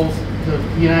examples of the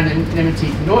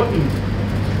unanimity not being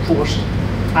forced,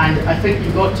 and I think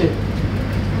you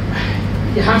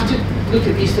have to look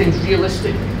at these things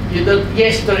realistically.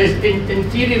 Yes, there is. In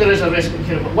theory, there is a risk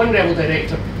that but one rebel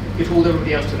director could hold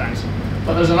everybody else to ransom.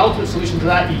 But there's an ultimate solution to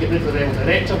that. You get rid of the rebel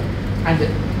director, and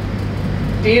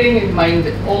bearing in mind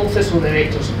that all Thistle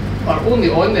directors are only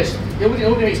on this.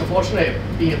 Nobody makes a fortune out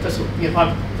of being a Thistle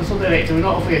director. We're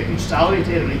not offering a huge salary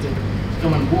to everybody to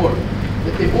come on board.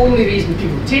 But the only reason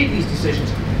people take these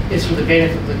decisions is for the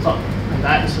benefit of the club, and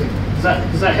that is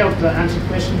does that help? Does that answer the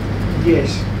question?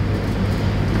 Yes.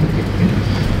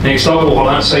 Next up, over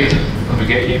that side. Let me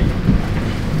get you.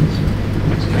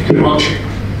 Thank you very much.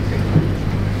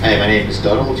 My name is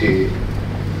Donald. You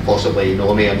possibly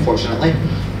know me, unfortunately.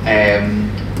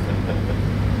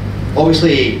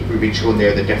 Obviously, we've been shown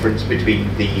there the difference between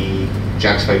the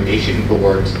Jags Foundation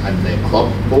board and the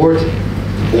club board.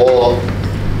 What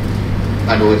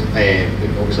I know,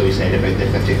 obviously we said about the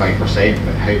 55%,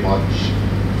 but how much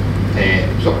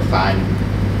sort of fan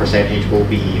percentage will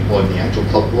be on the actual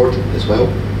club board as well?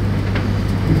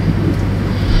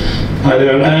 Hi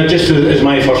there. Just as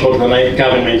my first word of the night,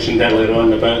 Gavin mentioned earlier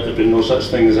on about there being no such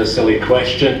thing as a silly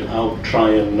question. I'll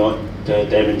try and not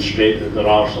demonstrate that there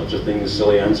are such a thing as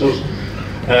silly answers.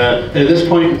 At this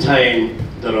point in time,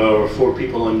 there are 4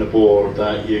 people on the board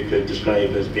that you could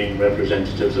describe as being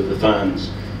representatives of the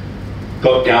fans.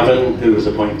 Got Gavin, who was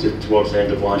appointed towards the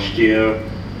end of last year.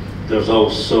 There's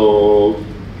also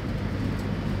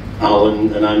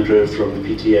Alan and Andrew from the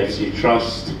PTFC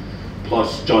Trust,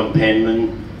 plus John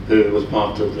Penman, who was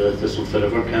part of the Thistle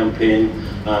Forever campaign,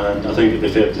 and I think it'd be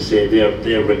fair to say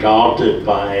they're regarded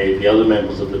by the other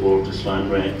members of the board as fan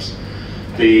reps.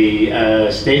 The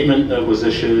statement that was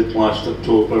issued last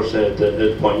October said that at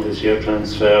the point of this year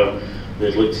transfer,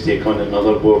 they'd look to take on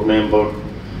another board member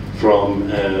from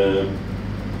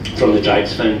the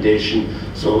Jags Foundation.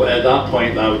 So at that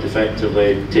point, that would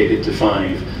effectively take it to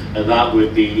 5, and that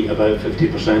would be about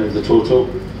 50% of the total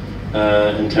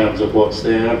in terms of what's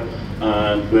there.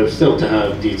 And we're still to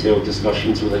have detailed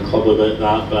discussions with the club about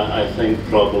that, but I think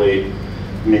probably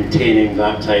maintaining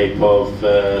that type of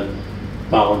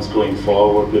balance going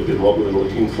forward would be what we're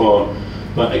looking for.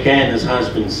 But again, as has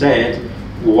been said,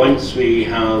 once we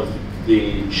have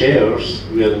the shares,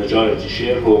 we are the majority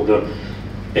shareholder,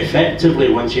 effectively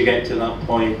once you get to that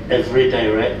point, every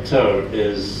director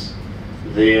is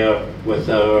there with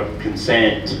our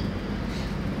consent,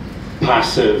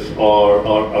 passive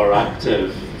or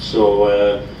active. So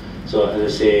as I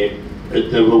say,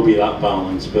 there will be that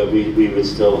balance, but we would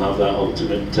still have that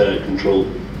ultimate control.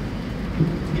 Do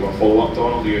you want to follow up,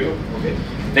 Donald? Okay.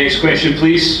 Next question,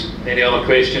 please. Any other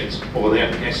questions? Over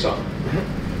there. Yes, sir.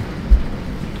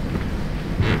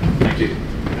 Thank you.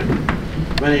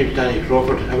 My name is Danny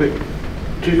Crawford. I've got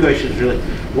 2 questions really.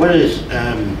 One is,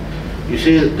 you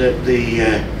say that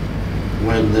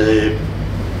when the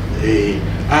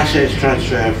assets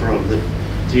transfer from the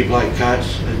 3 Black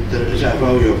Cats, there is a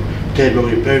value of £10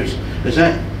 million. Is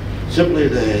that simply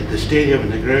the stadium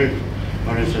and the ground,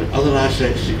 or is there other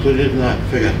assets included in that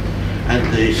figure? And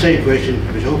the second question,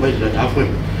 which I hope isn't a tough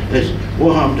one, is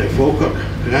what happened at Falkirk?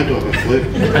 Because I don't have a clue.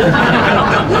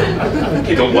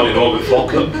 You don't want to know about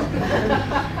Falkirk?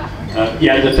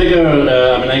 Yeah, the figure,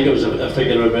 I think it was a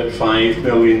figure of about 5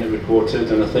 million that we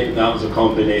quoted, and I think that was a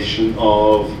combination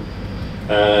of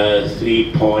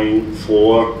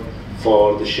 3.4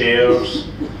 for the shares,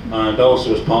 and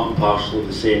also as part and parcel of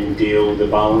the same deal, the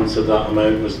balance of that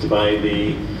amount was to buy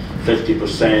the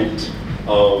 50%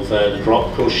 of the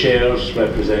Propco shares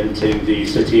representing the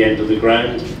city end of the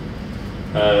ground.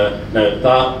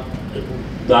 Now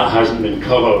that hasn't been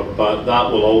covered, but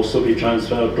that will also be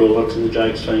transferred over to the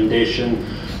Jags Foundation,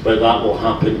 but that will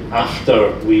happen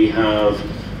after we have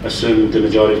assumed the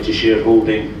majority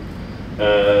shareholding.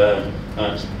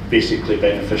 That's basically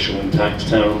beneficial in tax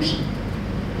terms.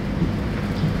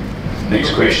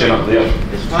 Next question up there.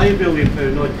 It's £5 million,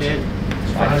 not 10.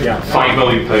 Yeah, £5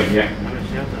 million, yeah.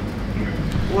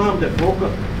 What happened at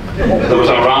Falkirk? There was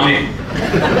a rally.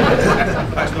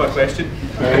 That's not a question.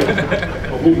 I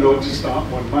hope not to start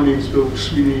one. My name is Bill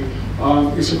Sweeney.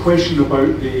 It's a question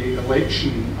about the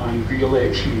election and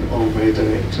re-election of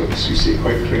directors. You say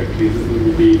quite correctly that there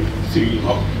will be 3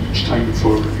 up each time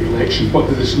for election, but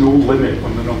there is no limit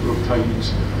on the number of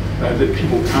times that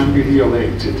people can be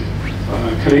re-elected.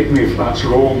 Correct me if that's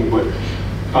wrong, but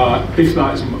if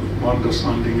that is my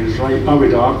understanding is right, I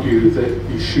would argue that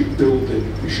we should build in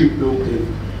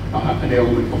an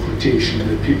element of rotation,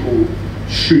 that people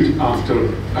should, after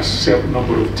a certain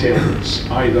number of terms,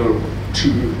 either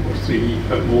 2 or 3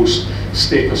 at most,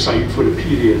 step aside for a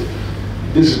period.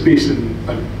 This is based on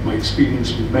my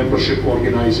experience with membership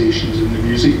organisations in the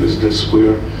music business,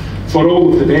 where for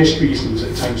all of the best reasons,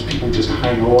 at times people just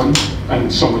hang on,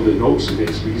 and some of the not so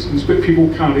best reasons, but people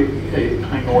can't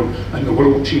hang on, and the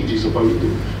world changes about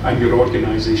them, and your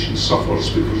organisation suffers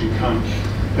because you can't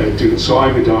do it. So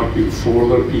I would argue for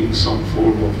there being some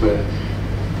form of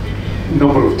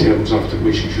number of terms after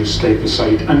which you just step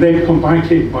aside, and then come back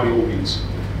in by all means.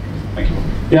 Thank you.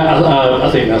 Yeah,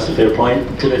 I think that's a fair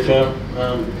point, to be fair.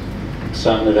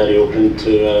 Certainly very open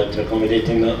to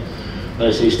accommodating that.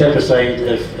 As I say, step aside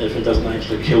if it doesn't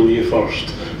actually kill you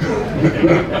first.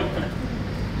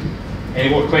 Any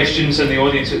more questions in the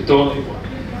audience?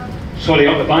 Sorry,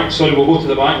 up the back. Sorry, we'll go to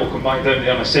the back. We'll come back down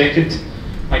there in a second.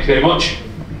 Thank you very much.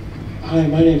 Hi,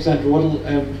 my name's Andrew Waddle.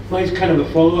 Mine's kind of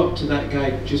a follow-up to that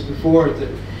guy just before. That,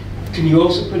 can you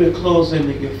also put a clause in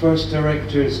that your first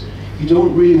directors, you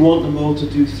don't really want them all to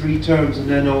do 3 terms and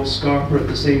then all scarper at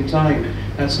the same time?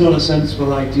 That's not a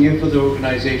sensible idea for the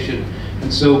organisation.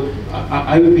 And so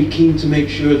I would be keen to make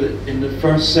sure that in the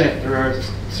first set there are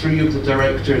 3 of the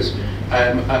directors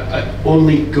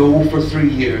only go for 3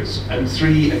 years, and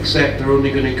 3 accept they're only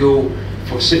going to go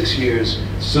for 6 years,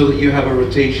 so that you have a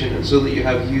rotation and so that you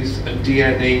have youth and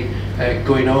DNA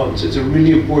going on. So it's a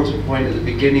really important point at the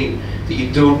beginning that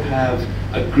you don't have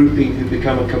a grouping who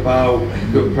become a cabal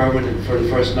who are permanent for the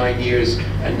first 9 years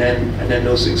and then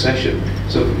no succession.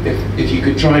 So if you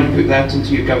could try and put that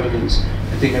into your governance,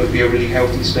 I think that would be a really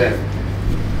healthy step.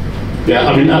 Yeah,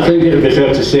 I mean, I think it would be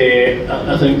fair to say,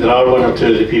 I think there are 1 or 2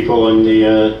 of the people on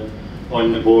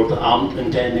the board that aren't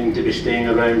intending to be staying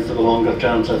around for the longer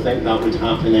terms. I think that would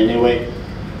happen anyway.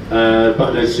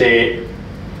 But as I say,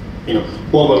 you know,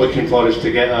 what we're looking for is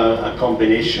to get a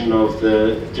combination of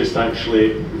just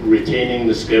actually retaining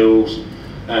the skills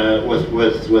with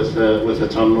a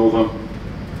turnover.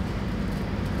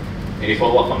 Any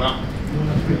follow up on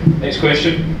that? Next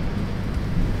question.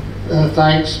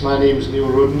 Thanks, my name's Neil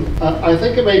Roden. I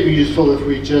think it might be useful if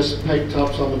we just picked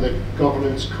up some of the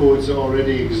governance codes that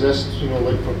already exist, you know,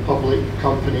 like for public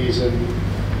companies and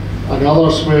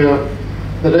others, where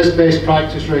there is best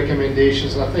practice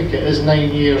recommendations. And I think it is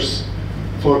 9 years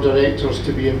for directors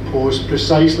to be imposed,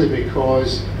 precisely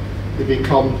because they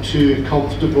become too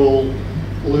comfortable,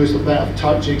 lose a bit of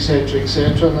touch, etc.,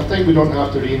 etc. And I think we don't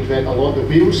have to reinvent a lot of the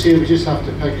wheels here. We just have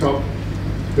to pick up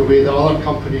the way that other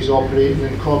companies operate and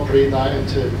incorporate that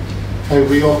into how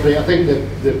we operate. I think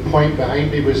the point behind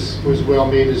me was well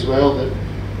made as well, that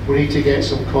we need to get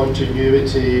some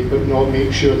continuity but not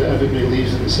make sure that everybody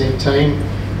leaves at the same time.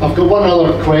 I've got one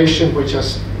other question, which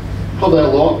is probably a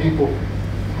lot of people.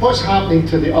 What's happening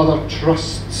to the other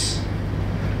trusts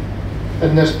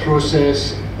in this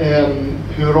process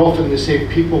who are often the same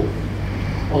people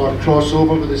or cross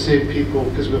over with the same people?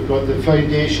 Because we've got the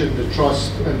foundation, the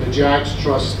trust and the Jags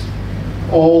Trust,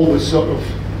 all with sort of,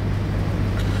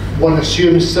 one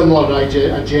assumes similar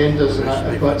agendas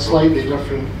but slightly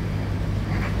different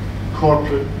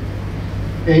corporate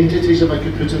entities, if I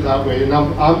could put it that way. And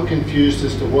I'm confused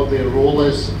as to what their role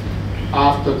is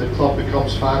after the club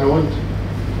becomes fan owned.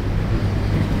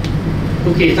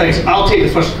 Okay, thanks. I'll take the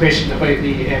first question about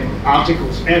the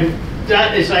articles.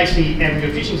 That is actually, you're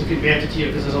preaching to converted here,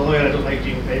 because as a lawyer I don't like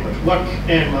doing very much work,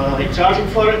 I like charging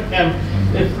for it.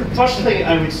 The first thing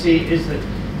I would say is that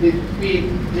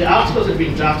the articles that are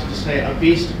being drafted just now are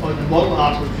based on the model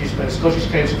articles produced by the Scottish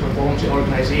Council for Voluntary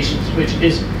Organisations, which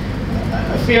is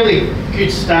a fairly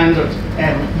good standard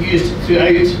used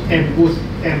throughout both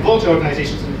voluntary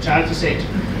organisations and the charity sector.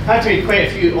 I've made quite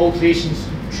a few alterations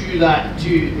to that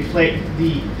to reflect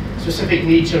the specific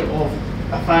nature of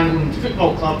a fan-owned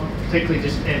football club, particularly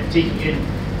just taking in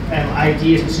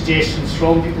ideas and suggestions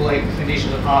from people like the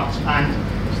Foundation of Hearts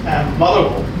and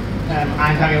Motherwell,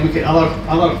 and having a look at other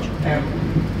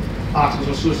articles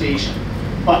of association.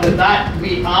 But that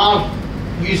we are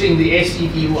using the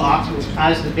SCVO articles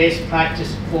as the best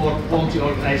practice for voluntary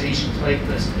organisations like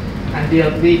this, and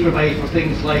they provide for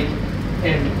things like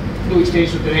no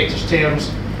extension of directors'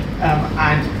 terms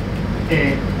and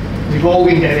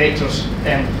revolving directors,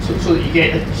 so that you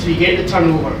get the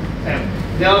turnover.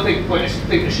 The other big point I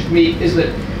think I should make is that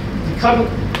the current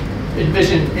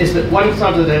envision is that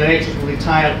 1/3 of the directors will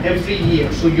retire every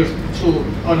year. So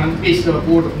on a basis of a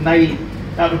board of 9,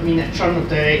 that would mean a churn of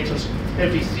directors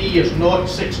every 3 years, not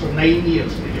 6 or 9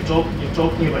 years that you're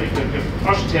talking about. Your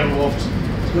first term of office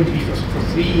is going to be for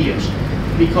 3 years,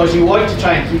 because you want to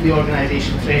try and keep the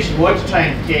organisation fresh. You want to try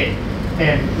and get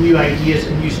new ideas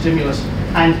and new stimulus,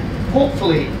 and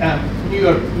hopefully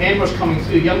newer members coming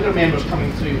through, younger members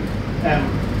coming through,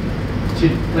 to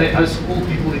let us old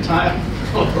people retire.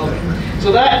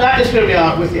 So that is where we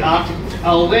are with the articles.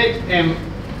 I'll let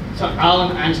Sir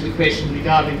Alan answer the question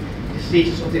regarding the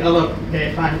status of the other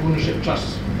fan ownership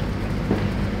trusts.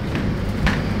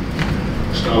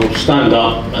 I'll stand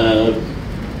up.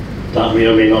 That may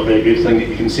or may not be a good thing that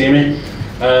you can see me.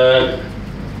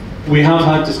 We have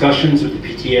had discussions with the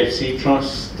PTFC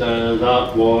Trust.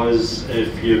 That was,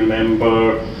 if you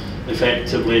remember,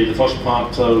 effectively the first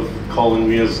part of Colin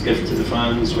Weir's gift to the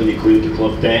fans when he cleared the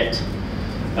club debt.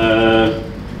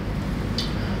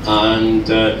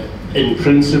 In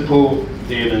principle,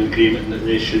 they're in agreement that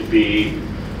they should be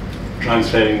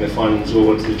transferring the funds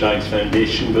over to the Jags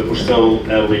Foundation, but we're still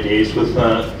early days with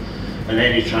that, and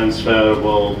any transfer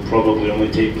will probably only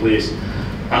take place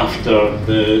after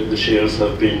the shares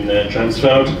have been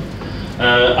transferred.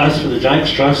 As for the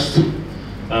Jags Trust,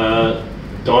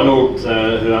 Donald,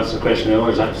 who asked the question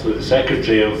earlier, is actually the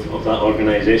secretary of that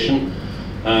organisation,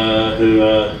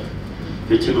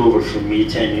 who took over from me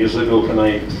 10 years ago when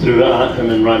I threw it at him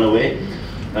and ran away.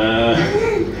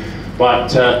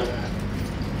 But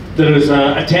there is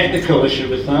a technical issue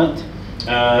with that.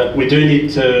 We do need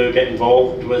to get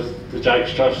involved with the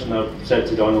Jags Trust, and I've said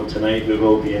to Donald tonight we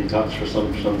will be in touch for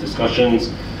some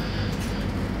discussions.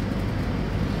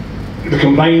 The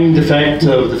combined effect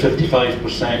of the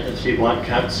 55% that Three Black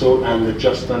Cats own and the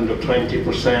just under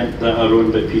 20% that are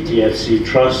owned by PTFC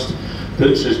Trust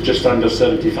puts us just under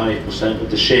 75% of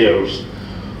the shares.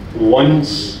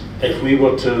 Once, if we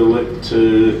were to look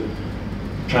to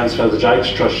transfer the Jags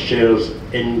Trust shares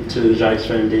into the Jags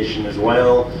Foundation as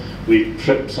well, we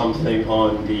trip something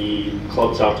on the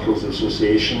club's Articles of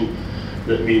Association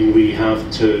that mean we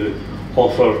have to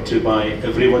offer to buy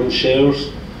everyone's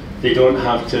shares. They don't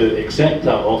have to accept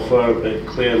that offer, but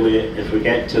clearly if we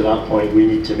get to that point we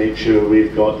need to make sure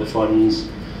we've got the funds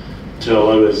to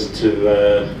allow us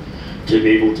to be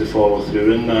able to follow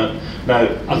through in that. Now,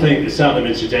 I think it's certainly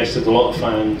been suggested a lot of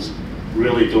fans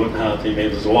really don't have them.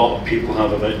 There's a lot of people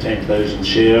have about 10,000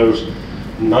 shares.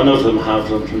 None of them have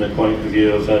them from the point of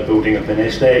view of building up a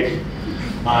nest egg.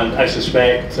 And I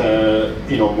suspect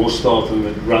most of them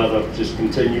would rather just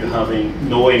continue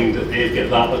knowing that they've got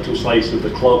that little slice of the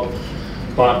club.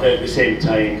 But at the same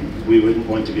time, we wouldn't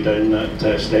want to be down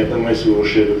that step unless we were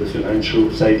sure of the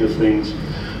financial side of things.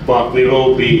 But we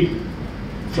will be,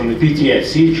 from the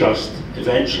PTFC Trust,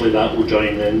 eventually that will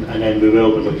join in, and then we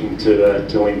will be looking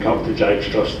to link up the Jags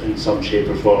Trust in some shape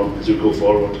or form as we go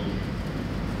forward.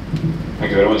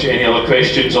 Thank you very much. Any other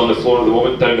questions on the floor at the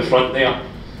moment? Down the front there.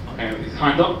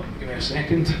 Hand up, give me a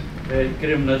second.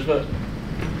 Graham Nisbet.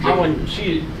 Alan,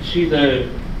 see the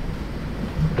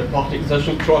Partick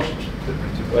Thistle Trust,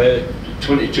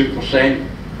 22%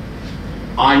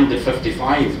 and the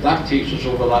 55, that takes us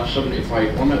over that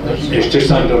 75 limit, doesn't it? It's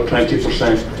just under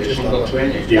 20%. It's under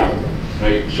 20? Yeah.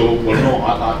 Right, so we're not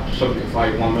at that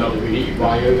 75 limit that we need to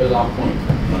buy out at that point?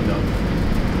 No.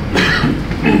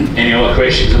 Any other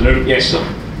questions in the room? Yes, sir.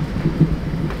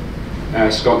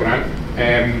 Scott Grant.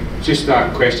 Just a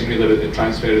question really about the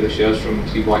transfer of the shares from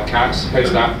Three Black Cats.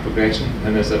 How's that progressing,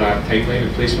 and is there a timeline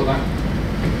in place for that?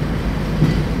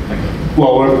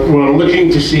 Well, we're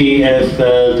looking to see if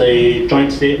the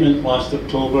joint statement last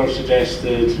October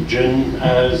suggested June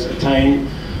as a time.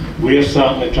 We're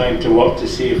certainly trying to work to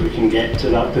see if we can get to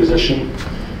that position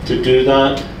to do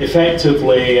that.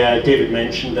 Effectively, David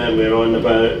mentioned earlier on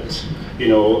about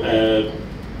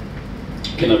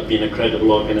kind of being a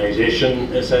credible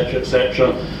organisation, etc.,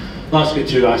 etc. That's got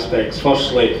two aspects.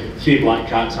 Firstly, Three Black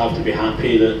Cats have to be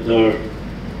happy that they're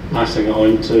passing it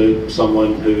on to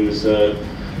someone who's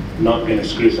not going to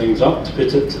screw things up, to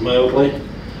put it mildly.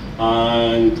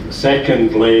 And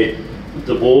secondly,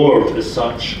 the board as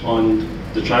such on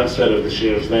the transfer of the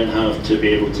shares then have to be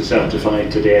able to certify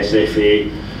to the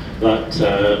SFA that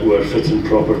we're fit and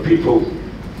proper people,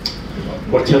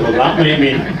 whatever that may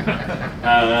mean.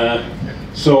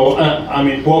 I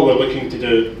mean, what we're looking to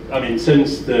do, I mean,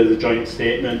 since the joint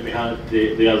statement, we had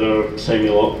the other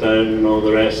semi-lockdown and all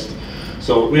the rest.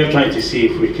 So we're trying to see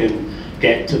if we can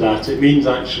get to that. It means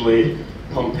actually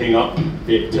pumping up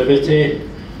the activity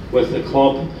with the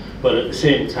club, but at the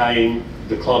same time,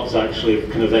 the club's actually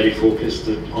kind of very focused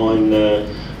on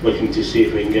looking to see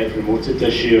if we can get promoted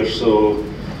this year. So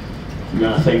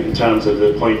I think in terms of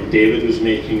the point David was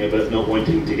making about not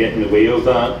wanting to get in the way of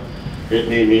that, it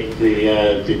may make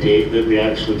the date that we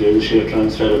actually do the share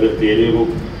transfer a bit variable.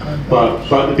 But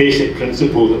the basic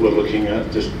principle that we're looking at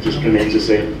just remains the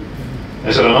same.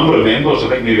 Is there a number of members, I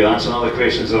think maybe that's another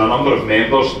question, is there a number of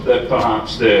members that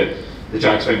perhaps the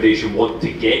Jags Foundation want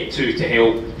to get to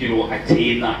help,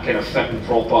 attain that kind of fit and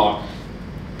proper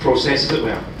process, as it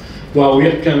were? Well,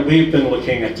 we've been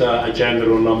looking at a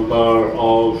general number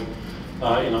of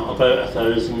about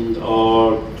 1,000,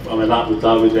 or I mean that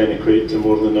would then equate to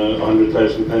more than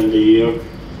 £100,000 a year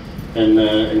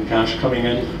in cash coming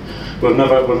in. We've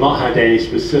not had any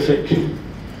specific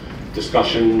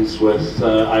discussions with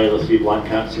either three black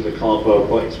cats of the club or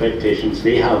what expectations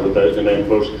they have about the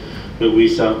members, but we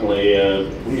certainly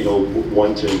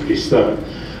want to increase that.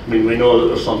 I mean, we know that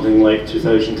there's something like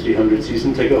 2,300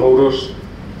 season ticket holders.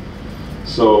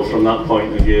 So from that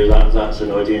point of view, that's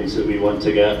an audience that we want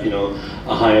to get,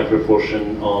 a higher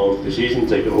proportion of the season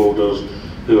ticket holders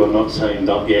who are not signed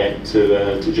up yet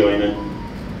to join in.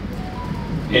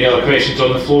 Any other questions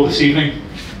on the floor this evening?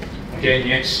 Again,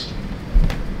 yes.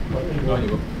 No, you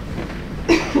go.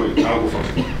 I'll go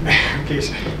first. Okay,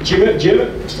 so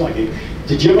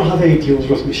did you ever have any deals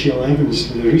with Michelle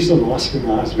Evans? And the reason I'm asking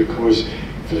that is because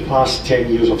for the past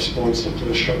 10 years I've sponsored a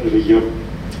player shirt every year.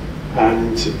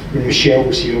 And when Michelle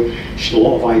was here, she had a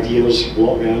lot of ideas, a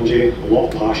lot of energy, a lot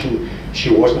of passion. She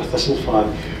wasn't a Thistle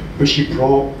fan, but she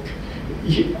brought,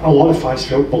 a lot of fans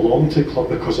felt belonged to the club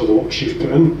because of the work she's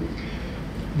put in.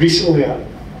 Recently,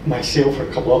 myself and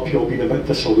a couple of people have been a bit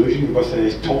disillusioned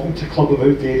with talking to the club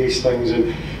about various things,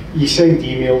 and you send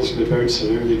emails and they bounce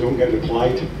around, they don't get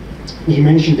replied. You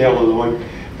mentioned earlier on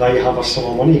that you have a sum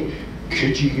of money.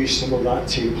 Could you use some of that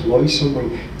to employ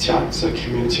someone to act as a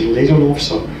community liaison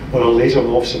officer, or a liaison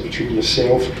officer between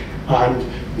yourself and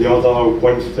the other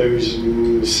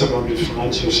 1,700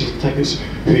 fans who season tickets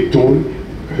who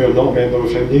are not a member of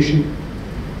the foundation?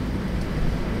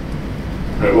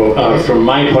 Right, well, from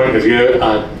my point of view,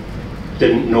 I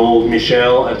didn't know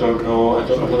Michelle. I don't know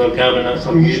whether Gavin has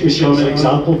something. I'm using Michelle as an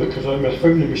example because when I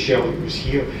found Michelle who was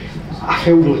here, I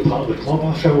felt really part of the club.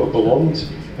 I felt I belonged,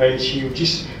 and she was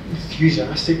just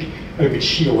enthusiastic. And when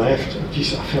she left, I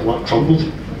felt like crumbled.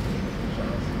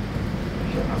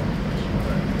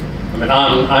 I mean,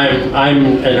 I'm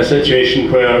in a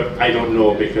situation where I don't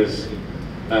know because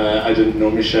I didn't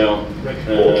know Michelle.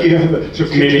 Okay, so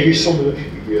could you use some of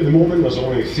at the moment there's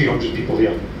only 300 people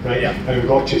here, right? Yeah. And we've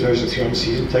got 2,300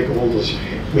 season ticket holders.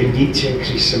 We need to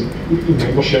increase some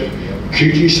membership.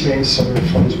 Could you spend some of the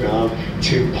funds we have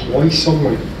to employ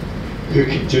someone who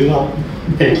could do that?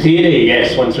 In theory,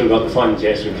 yes. Once we've got the funds,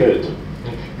 yes, we could.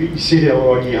 You said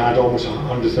earlier on you had almost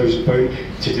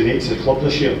 £100,000 to donate to the club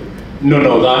this year.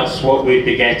 No, that's what we'd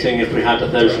be getting if we had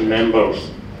 1,000 members.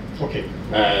 Okay.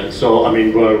 So I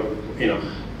mean, we're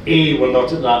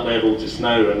not at that level just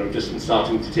now, and we've just been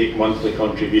starting to take monthly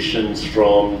contributions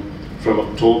from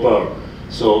October.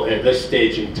 So at this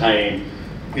stage in time,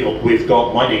 we've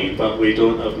got money, but we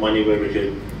don't have money where we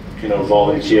could,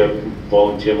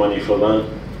 volunteer money for that.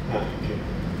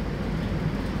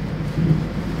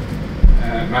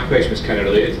 My question was kind of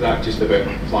related to that, just about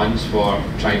plans for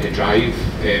trying to drive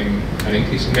an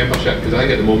increase in membership, because I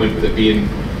think at the moment, with it being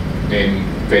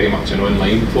very much an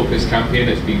online focused campaign,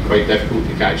 it's been quite difficult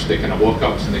to catch the kind of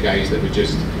walk-ups and the guys that would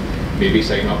just maybe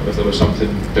sign up if there was something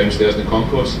downstairs in the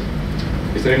concourse.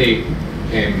 Is there any,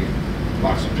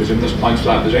 I presume there's plans for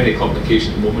that, is there any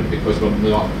complication at the moment because we're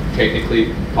not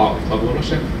technically part of club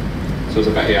ownership? So it's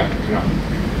a bit of a kind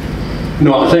of...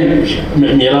 No, I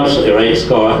think you're absolutely right,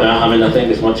 Scott. I mean, I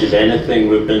think as much as anything,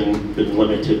 we've been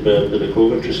limited by the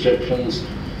COVID restrictions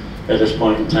at this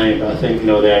point in time. But I think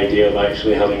the idea of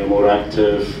actually having a more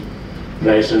active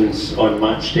presence on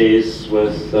match days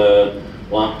with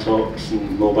laptops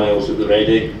and mobiles at the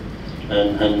ready,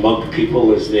 and mug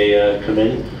people as they come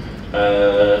in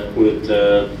would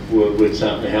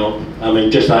certainly help. I mean,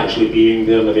 just actually being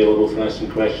there and available for asking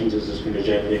questions is just going to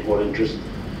generate more interest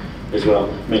as well.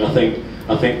 I mean, I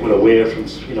think we're aware from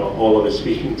all of us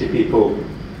speaking to people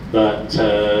that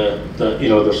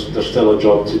there's still a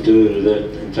job to do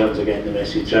in terms of getting the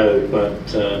message out.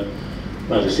 But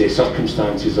as I say,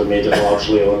 circumstances have made it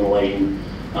largely online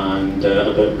and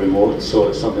a bit remote. So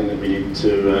it's something that we need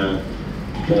to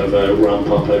ramp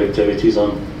up our activities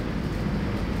on.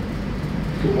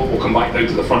 We'll come back down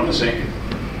to the front in a second.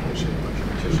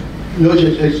 No,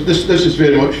 this is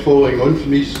very much following on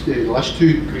from these last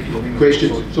two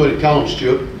questions. Sorry, Callum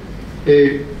Stewart.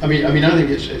 I think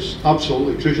it's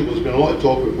absolutely crucial. There's been a lot of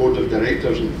talk about board of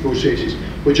directors and processes,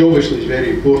 which obviously is very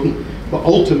important. But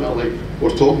ultimately,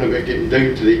 we're talking about getting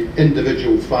down to the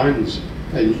individual fans.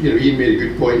 And Ian made a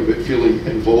good point about feeling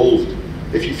involved.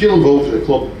 If you feel involved with the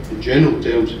club in general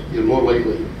terms, you're more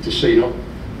likely to sign up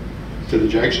to the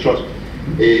Jags Trust.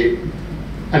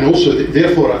 And also,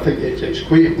 therefore, I think it's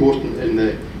quite important in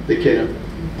the kind of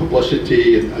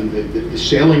publicity and the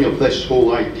selling of this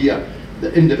whole idea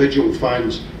that individual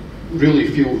fans really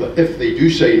feel that if they do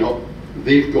sign up,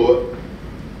 they've got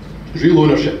real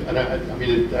ownership. And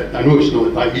I know it's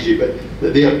not that easy, but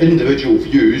that their individual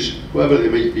views, whatever they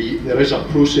might be, there is a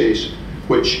process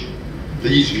which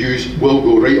these views will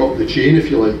go right up the chain, if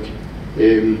you like.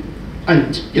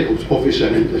 And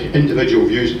obviously individual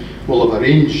views will have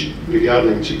arranged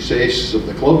regarding success of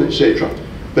the club, etc.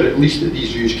 But at least that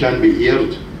these views can be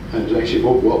aired and is actually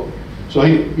voted up. So I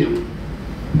think, you know,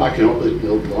 backing up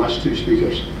the last two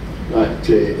speakers, that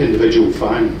individual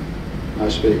fan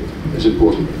aspect is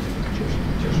important.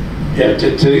 Yeah, to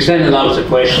the extent that that was a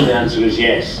question, the answer is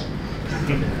yes.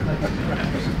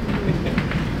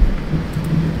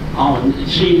 Alan,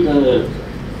 see,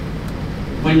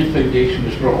 when the foundation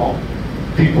was brought up,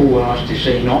 people were asked to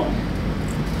sign up.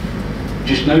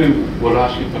 Just now we're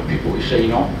asking for people to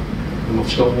sign up, and we've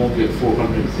still only got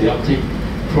 430,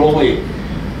 probably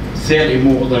 30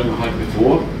 more than we had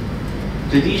before.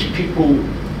 Do these people,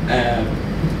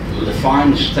 the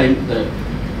fans, think that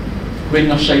when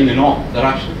they're signing up, they're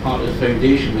actually part of the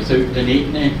foundation without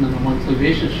donating anything on a monthly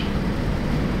basis?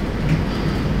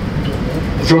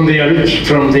 From the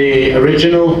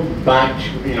original, back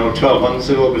 12 months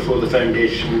ago, before the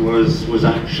foundation was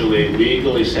actually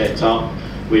legally set up,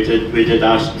 we did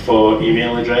ask for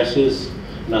email addresses,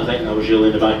 and I think that was really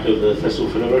in the back of the Thistle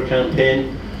Forever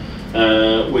campaign.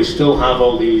 We still have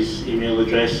all these email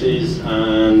addresses,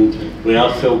 and we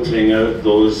are filtering out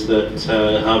those that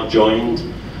have joined,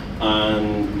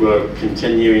 and we're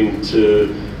continuing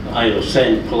to either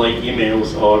send polite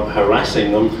emails or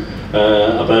harassing them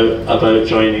about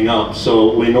joining up.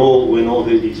 So we know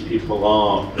who these people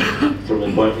are from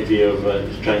the point of view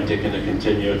of trying to kind of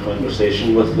continue a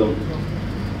conversation with them.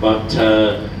 But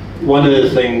one of the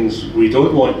things we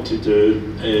don't want to do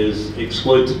is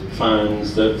exclude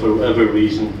fans that for whatever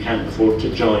reason can't afford to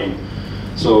join.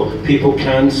 So people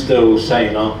can still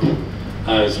sign up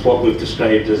as what we've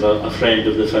described as a friend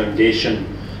of the foundation.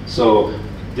 So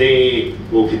they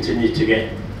will continue to get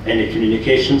any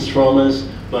communications from us,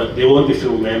 but they won't be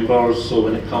full members, so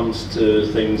when it comes to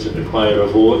things that require a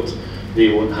vote, they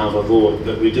won't have a vote.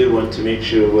 But we do want to make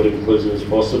sure we're inclusive as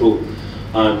possible,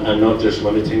 and not just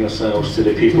limiting ourselves to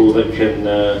the people that can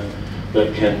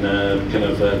kind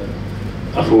of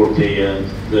afford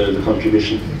the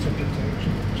contribution.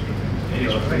 Any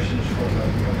other questions for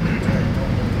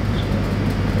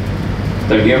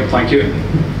Down here, thank you.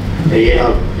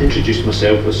 I've introduced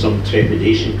myself with some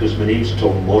trepidation because my name's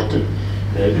Tom Morton,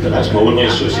 but that's my only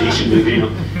association with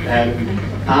Greenup.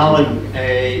 Alan,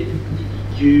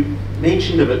 you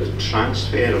mentioned about the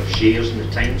transfer of shares and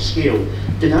the time scale.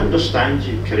 Did I understand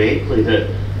you correctly that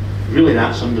really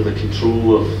that's under the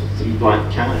control of Three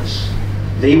Black Cats?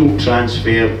 They will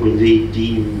transfer when they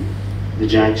deem the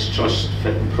Jags Trust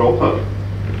fit and proper.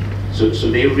 So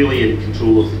they're really in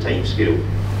control of the time scale?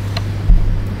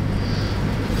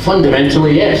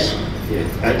 Fundamentally, yes. Yeah.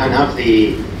 And have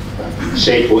they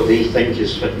said what they think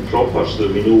is fit and proper so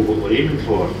that we know what we're aiming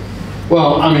for?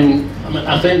 Well,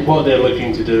 I think what they're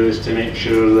looking to do is to make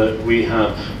sure that we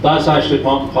have, that's actually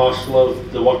part and parcel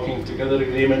of the working together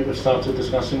agreement we started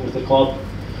discussing with the club,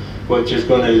 which is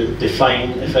going to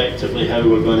define effectively how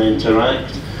we're going to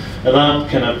interact, and that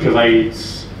kind of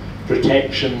provides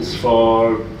protections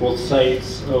for both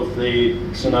sides of the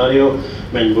scenario.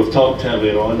 I mean, we've talked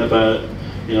earlier on about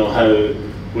how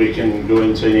we can go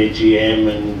into an AGM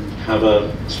and have a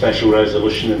special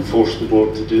resolution and force the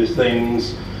board to do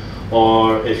things,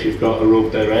 or if you've got a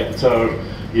rogue director,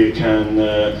 you can,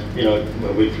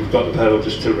 we've got the power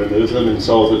just to remove them and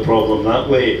solve the problem that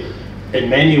way. In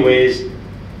many ways,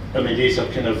 these are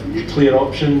kind of nuclear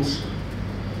options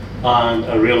and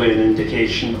are really an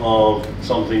indication of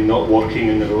something not working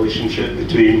in the relationship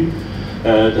between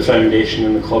the foundation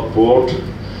and the club board.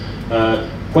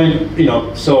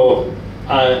 So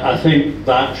I think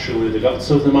that's really the guts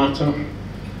of the matter.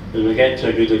 That we get to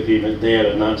a good agreement there,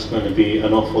 and that's going to be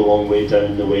an awful long way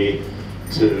down the way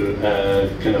to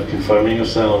kind of confirming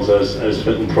ourselves as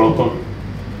fit and proper.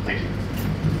 Thank you.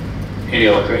 Any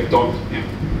other questions? Don? Yeah.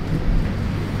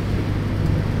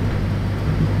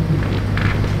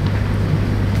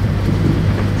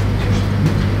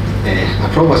 I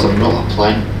promise I'm not a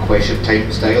planned question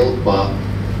type style, but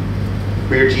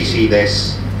where do you see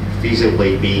this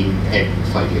feasibly being in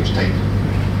 5 years' time?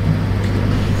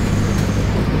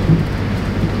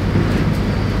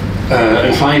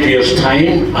 In 5 years'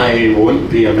 time, I won't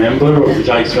be a member of the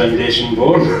Jags Foundation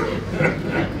board.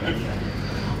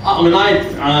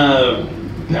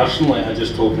 Personally, I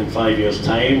just hope in 5 years'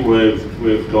 time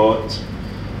we've got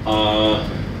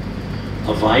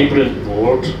a vibrant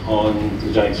board on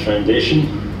the Jags Foundation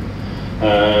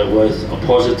with a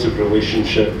positive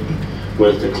relationship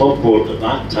with the club board at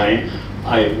that time.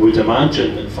 I would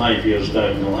imagine that 5 years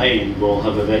down the line we'll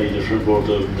have a very different board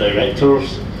of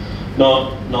directors.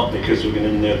 Not because we're going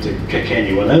in there to kick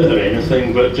anyone out or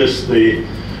anything, but just the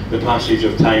passage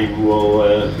of time will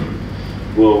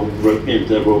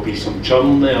there will be some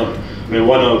churn there. mean,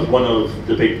 one of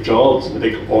the big jobs, and the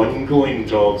big ongoing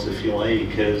jobs, if you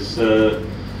like, is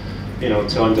you know,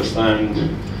 to understand,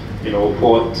 you know,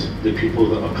 what the people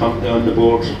that are currently on the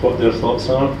board, what their thoughts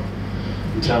are.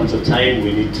 In terms of time,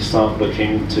 we need to start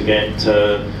looking to get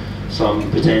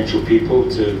some potential people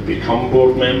to become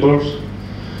board members.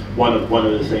 One of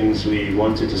the things we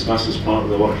want to discuss as part of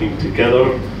the working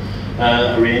together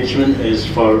arrangement is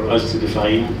for us to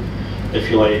define, if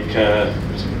you like,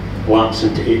 lapse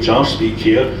into HR speak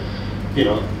here, you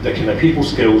know, the kind of people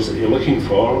skills that you're looking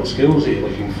for, what skills are you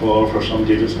looking for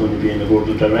somebody that's going to be in the board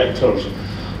of directors.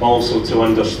 Also to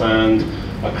understand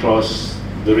across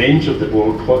the range of the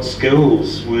board, what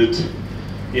skills would,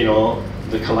 you know,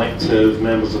 the collective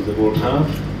members of the board have,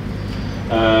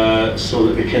 so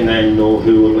that we can then know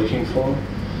who we're looking for,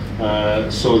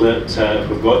 so that if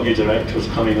we've got new directors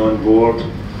coming on board,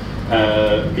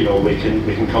 you know, we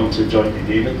can come to joint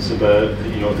agreements about,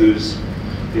 you know, who's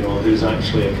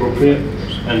actually appropriate.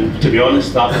 And to be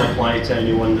honest, that will apply to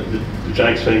anyone that the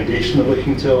Jags Foundation are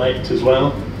looking to elect as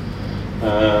well.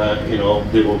 You know,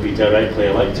 they will be directly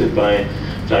elected by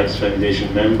Jags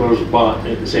Foundation members, but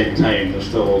at the same time, there's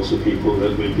still also people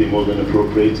that would be more than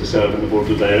appropriate to serve on the board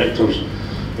of directors.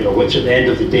 You know, which at the end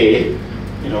of the day,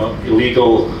 you know,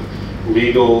 legal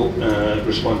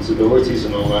responsibilities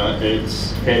and all that.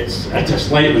 It's at a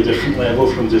slightly different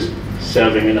level from just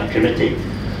serving in a committee.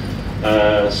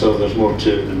 So there's more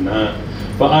to it than that.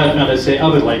 But I'd say I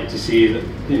would like to see that,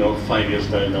 you know, 5 years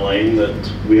down the line,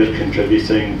 that we're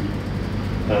contributing,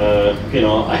 you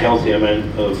know, a healthy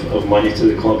amount of money to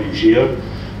the club each year,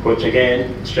 which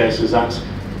again stresses that's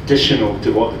additional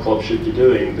to what the club should be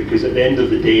doing, because at the end of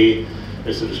the day,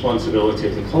 it's the responsibility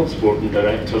of the club's board and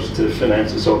directors to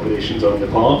finance its operations on the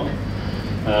park.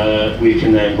 We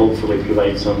can then hopefully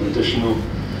provide some additional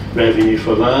revenue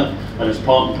for that, and as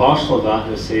part and parcel of that,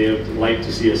 I say I'd like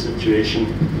to see a situation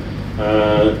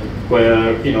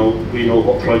where, you know, we know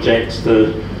what projects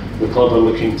the club are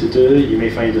looking to do. You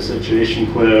may find a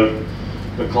situation where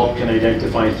the club can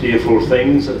identify 3 or 4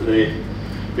 things that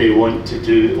they want to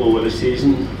do over the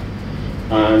season,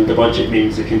 and the budget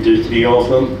means they can do 3 of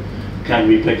them. Can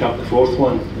we pick up the 4th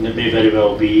one? And it may very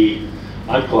well be,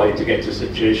 I'd quite like to get to a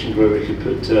situation where we could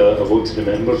put a vote to the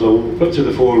members, or which of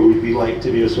the 4 would we like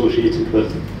to be associated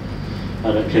with,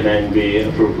 and it can then be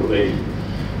appropriately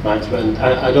matched. And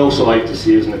I'd also like to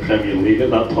see us in the Premier League at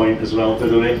that point as well, by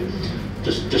the way,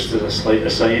 just as a slight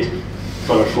aside,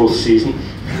 for our 4th season.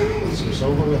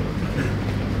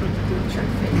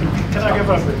 Can I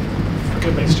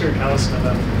give me Stuart Allison and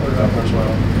then put it up as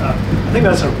well? I think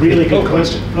that's a really good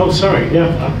question. Oh, sorry, yeah,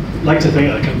 I like to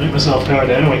think I can make myself heard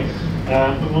anyway,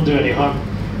 but won't do any harm.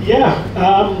 Yeah,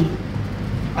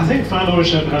 I think fan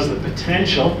ownership has the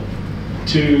potential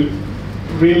to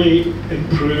really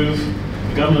improve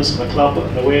the governance of the club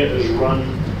and the way it is run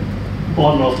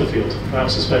on and off the field,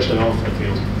 perhaps especially off the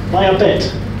field, by a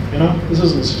bit. You know, this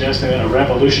isn't suggesting that a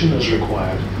revolution is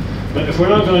required, but if we're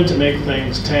not going to make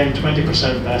things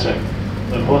 10–20% better,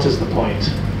 then what is the point?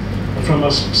 And from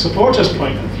a supporter's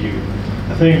point of view,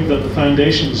 I think that the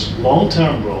foundation's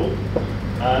long-term role,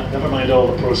 never mind all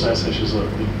the process issues that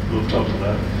we've talked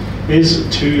about, is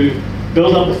to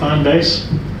build up the fan base,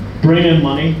 bring in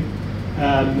money,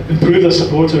 improve the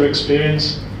supporter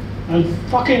experience, and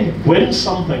fucking win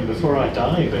something before I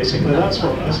die, basically. That's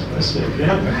what I say.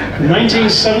 Yeah.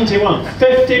 1971,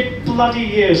 50 bloody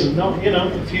years, and not, you know,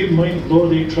 a few lower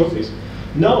league trophies.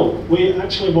 No, we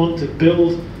actually want to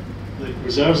build the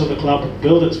reserves of the club,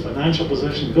 build its financial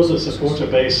position, build its supporter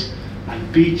base,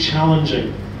 and be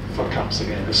challenging for cups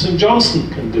again. If St Johnstone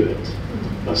can do it,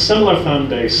 a similar fan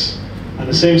base and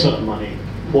the same sort of money,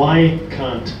 why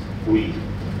can't we?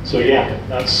 So yeah,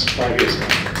 that's 5 years now.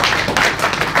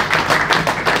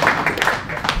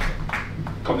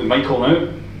 Come to Michael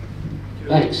now.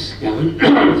 Thanks, Gavin.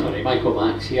 Sorry, Michael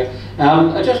Max here.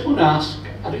 I just want to ask,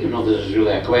 I don't even know if this is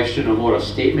really a question or more a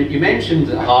statement. You mentioned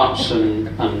that Hearts and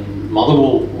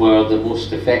Motherwell were the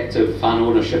most effective fan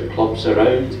ownership clubs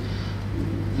around.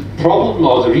 The problem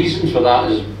or the reasons for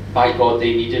that is, by God,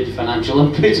 they needed financial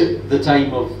input at the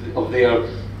time of their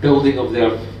building of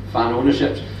their fan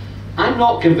ownerships. I'm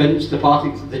not convinced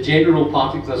the general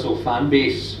Partick Thistle fan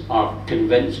base are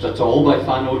convinced at all by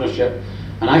fan ownership,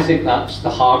 and I think that's the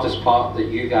hardest part that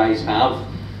you guys have.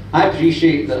 I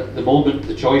appreciate that at the moment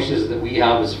the choices that we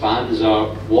have as fans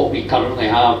are what we currently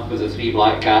have with the 3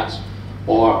 Black Cats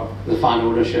or the fan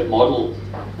ownership model,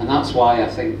 and that's why I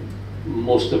think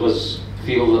most of us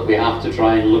feel that we have to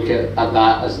try and look at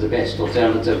that as the best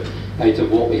alternative out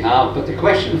of what we have. But the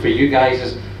question for you guys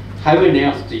is, how on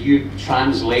earth do you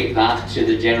translate that to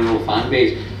the general fan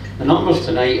base? The numbers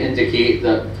tonight indicate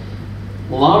that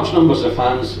large numbers of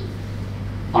fans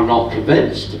are not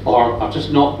convinced, or are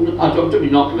just not, I don't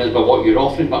mean not convinced by what you're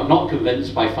offering, but not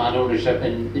convinced by fan ownership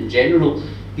in general.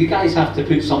 You guys have to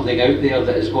put something out there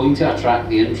that is going to attract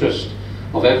the interest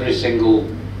of every single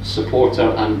supporter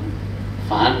and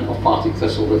fan of Partick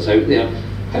Thistle that's out there.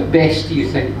 How best do you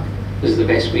think is the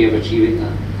best way of achieving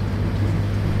that?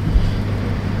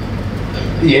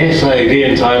 Yes, I agree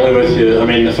entirely with you. I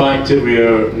mean, the fact that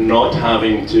we're not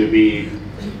having to be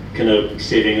kind of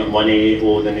saving up money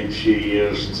over the next few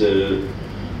years to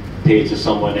pay to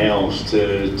someone else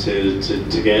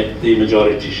to get the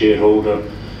majority shareholder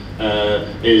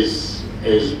is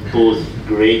both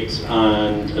great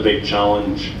and a big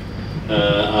challenge.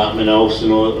 I mean, I also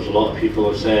know that there's a lot of people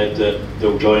who have said that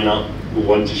they'll join up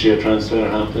once a share transfer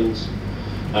happens.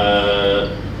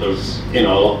 There's, you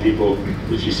know, a lot of people,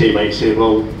 as you say, might say,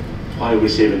 well, why are we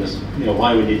saving this? You know,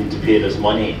 why are we needing to pay this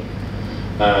money?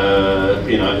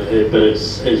 You know, but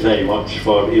it's very much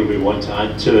for we want to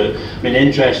add to it. I mean,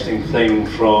 interesting thing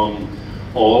from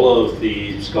all of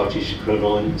the Scottish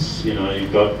equivalents, you know,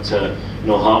 you've got you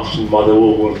know, Hearts and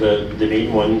Motherwell were the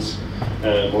main ones,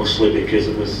 mostly because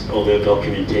it was all their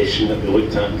documentation that we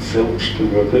looked at and filched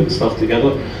when we were putting stuff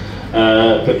together.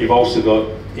 But you've also got,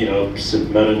 you know,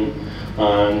 St Mirren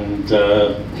and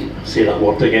say that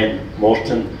word again,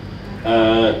 Morton.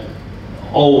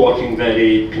 All working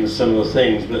very kind of similar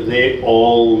things, but they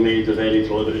all made a very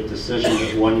deliberate decision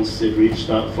that once they'd reached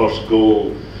that first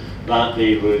goal, that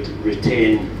they would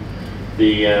retain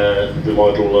the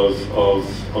model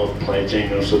of pledging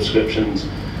or subscriptions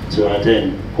to add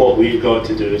in. What we've got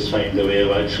to do is find a way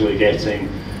of actually getting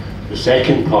the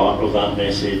second part of that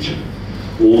message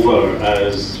over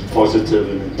as positive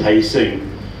and enticing,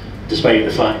 despite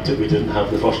the fact that we didn't have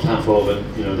the first half of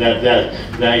it. You know, the idea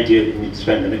that you need to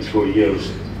spend the next 4 years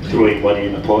throwing money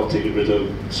in a pot to get rid of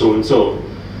so-and-so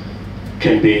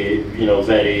can be, you know,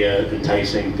 very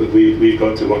enticing, but we've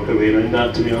got to work our way around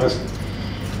that, to be honest.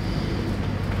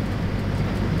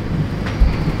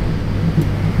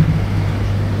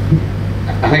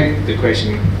 I think the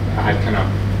question I had kind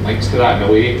of links to that in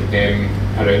a way,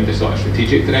 around the sort of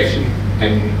strategic direction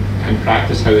in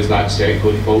practice. How is that set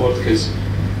going forward? Because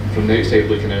from the outside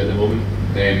looking at the moment,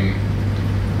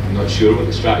 I'm not sure what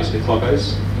the strategy of the club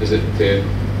is. Is it the,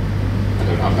 I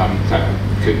don't know,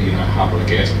 I couldn't even have a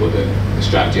guess what the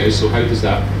strategy is. So how does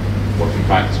that work in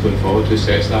practice going forward? Who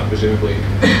sets that? Presumably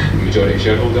the majority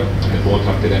shareholder, and the board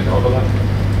have to then deliver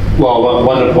that? Well,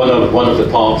 one of the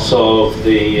parts of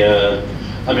the,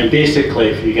 I mean, basically,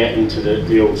 if you get into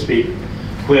the old speak,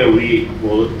 where we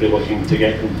will be looking to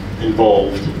get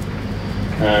involved,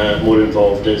 more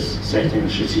involved, is setting the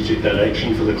strategic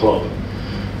direction for the club.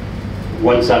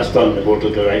 Once that's done, the board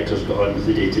of directors got on with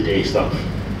the day-to-day stuff.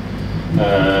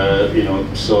 You know,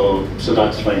 so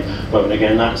that's fine. But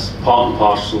again, that's part and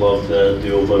parcel of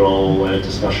the overall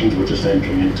discussions we're just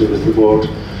entering into with the board.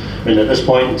 I mean, at this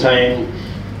point in time,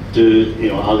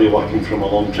 are they working from a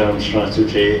long-term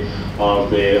strategy? Are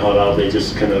they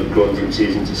just kind of going from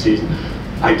season to season?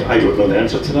 I don't know the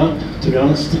answer to that, to be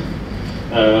honest.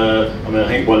 I mean, I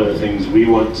think one of the things we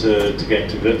want to get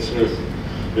to grips with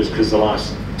is, because the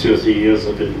last 2 or 3 years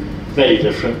have been very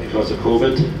different because of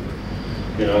COVID.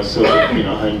 You know, so, you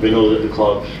know, and we know that the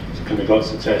club kind of got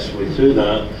successfully through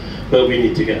that, but we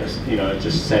need to get, you know,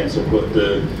 just a sense of what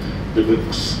the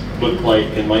books look like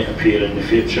and might appear in the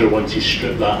future once you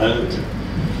strip that out,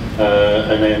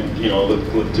 and then, you know,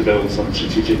 look to build some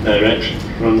strategic direction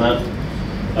from that.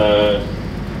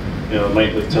 You know,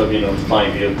 might look to, you know,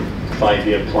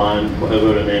 five-year plan,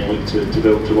 whatever, and then look to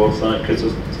build towards that, because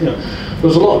you know,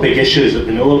 there's a lot of big issues that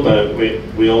we know about.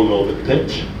 We all know about the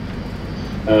pitch.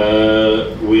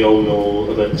 We all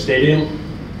know about the stadium.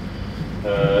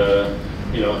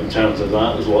 You know, in terms of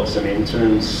that, there's lots of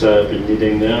maintenance been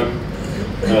needing there.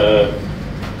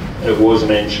 It was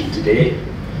mentioned today,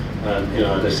 and you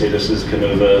know, as I say, this is kind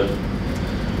of the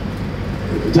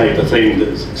type of thing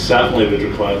that certainly would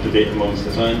require debate amongst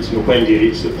the fans. You know, when do you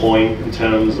reach the point in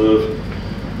terms of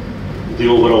the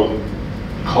overall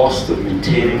cost of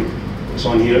maintaining what's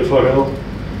on here at Firhill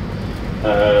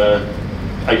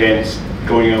against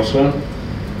going elsewhere?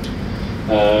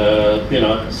 You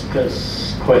know,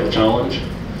 it's quite a challenge.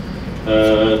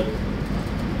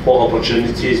 What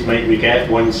opportunities might we get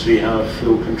once we have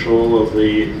full control of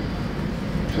the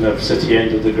kind of city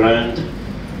end of the ground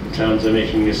in terms of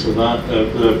making use of that?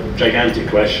 They're gigantic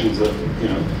questions that, you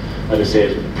know, as I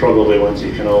said, probably ones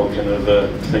you can all kind of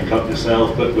think up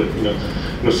yourself, but you know,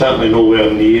 we're certainly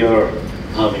nowhere near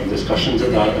having discussions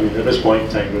at that. I mean, at this point in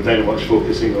time, we're very much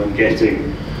focusing on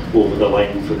getting over the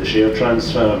line for the share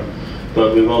transfer.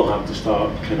 but we will have to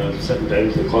start kind of sitting down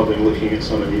with the club and looking at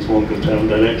some of these longer term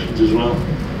directions as well.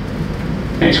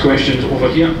 Next question's over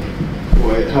here.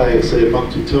 Right, hi, it's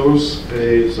Martin Towers.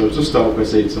 So I'll just start by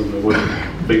saying something. I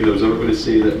wasn't thinking I was ever going to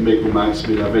say that Michael Max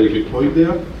made a very good point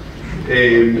there.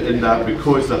 In that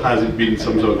because there hasn't been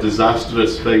some sort of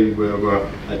disastrous thing where we're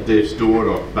at death's door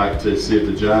or back to Save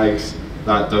the Jags,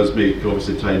 that does make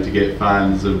obviously trying to get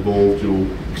fans involved. You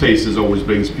know, crisis always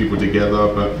brings people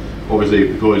together, but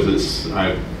obviously because it's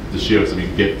the shares have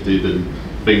been gifted and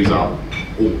things are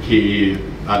okay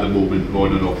at the moment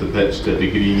on and off the pitch to a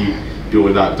degree, you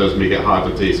know, that does make it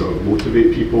harder to sort of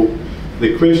motivate people.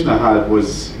 The question I had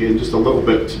was, again, just a little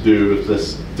bit to do with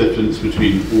this difference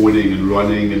between owning and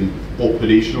running and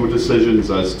operational decisions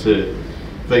as to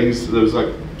things. There was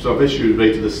a sort of issue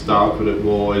right at the start where it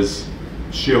was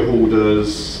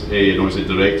shareholders and obviously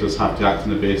directors have to act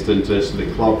in the best interest of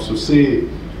the club. So say,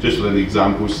 just for an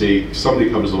example's sake, somebody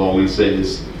comes along and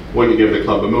says, want to give the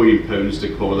club £1 million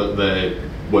to call it the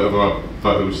whatever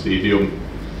Firhill Stadium,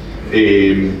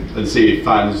 and say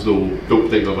fans though don't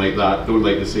particularly like that, don't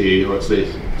like to say, oh, it's the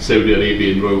Saudi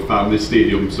Arabian Royal Family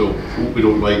Stadium, so we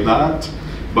don't like that,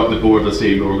 but the board are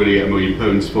saying, oh, we're going to get £1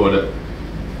 million for it.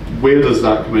 Where does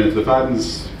that come in? If the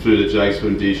fans through the Jags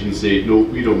Foundation say, no,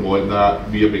 we don't want that,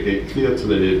 we are making it clear to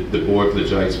the board of the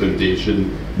Jags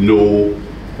Foundation, no,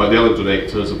 but the other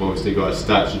directors have obviously got a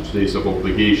statutory sort of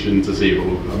obligation to say,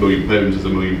 well, £1 million is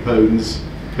 £1 million.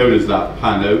 How does that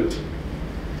pan out?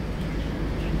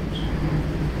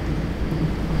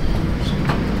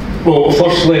 Well,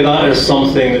 firstly, that is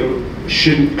something that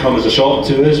shouldn't come as a shock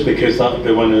to us, because that would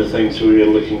be one of the things we are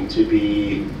looking to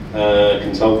be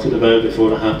consulted about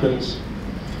before it happens.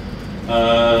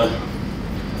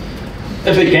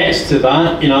 If it gets to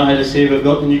that, you know, I'd say we've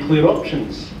got the nuclear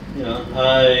options. You know,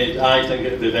 I think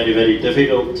it would be very, very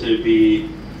difficult to be,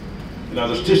 you know,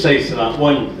 there's two sides to that.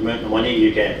 One, the amount of money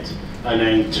you get, and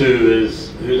then two is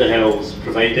who the hell's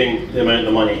providing the amount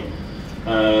of money.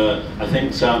 I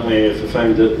think certainly if we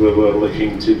found that we were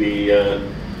looking to be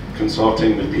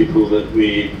consorting with people that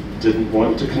we didn't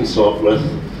want to consort with,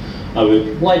 I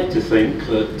would like to think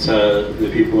that the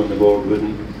people on the board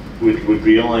would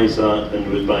realise that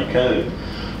and would back out.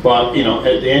 But you know,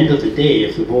 at the end of the day,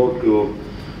 if the board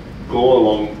go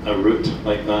along a route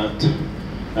like that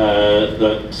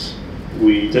that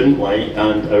we didn't like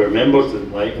and our members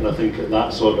didn't like, and I think at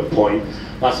that sort of point,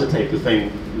 that's the type of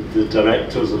thing the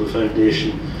directors of the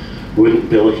foundation wouldn't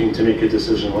be looking to make a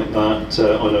decision like that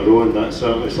on our own. That's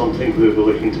certainly something we would be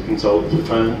looking to consult with the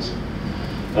fans.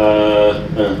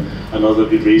 Another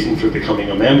good reason for becoming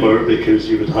a member, because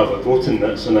you would have a vote in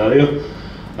that scenario.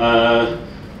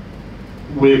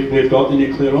 We've got the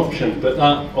nuclear option, but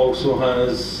that also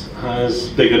has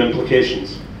bigger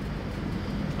implications.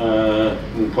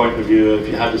 From the point of view, if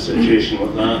you had a situation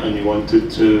like that and you wanted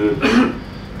to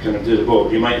kind of do the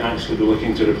board, you might actually be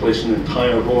looking to replace an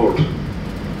entire board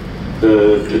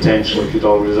who potentially could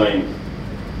all resign.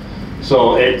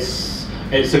 So it's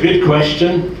a good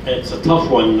question. It's a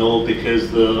tough one though,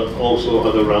 because there are also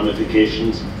other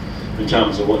ramifications in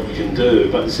terms of what you can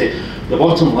do. But the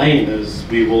bottom line is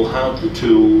we will have the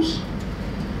tools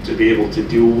to be able to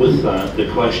deal with that.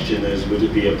 The question is, would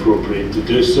it be appropriate to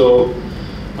do so?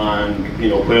 And you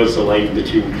know, where's the line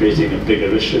between creating a bigger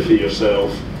issue for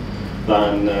yourself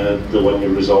than the one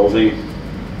you're resolving?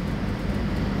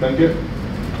 Thank you.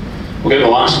 We'll get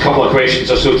the last couple of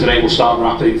questions or so tonight. We'll start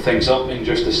wrapping things up in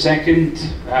just a second.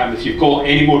 If you've got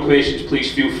any more questions,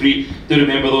 please feel free. Do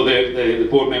remember though, the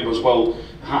board members will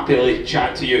happily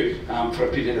chat to you for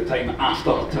a period of time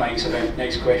after tonight's event.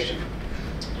 Next question.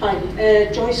 Hi,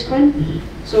 Joyce Quinn.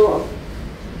 So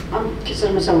I'm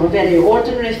considering myself a very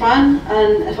ordinary fan,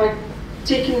 and if I've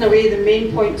taken away the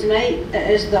main point tonight, it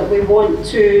is that we want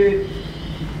to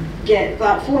get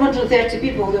that 430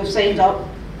 people who have signed up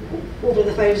over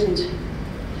the 1,000.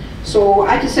 So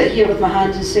I can sit here with my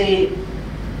hand and say,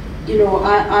 you know,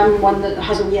 I'm one that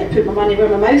hasn't yet put my money where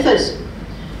my mouth is.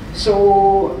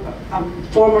 So I'm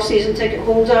a former season ticket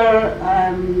holder,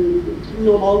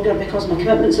 no longer because my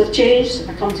commitments have changed.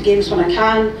 I come to games when I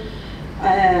can.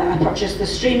 I purchase the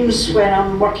streams when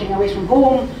I'm working away from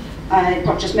home. I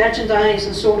purchase merchandise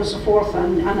and so on and so forth,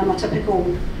 and I'm a typical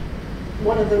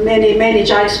one of the many, many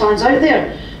Jags fans out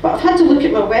there. But I've had to look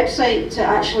at my website to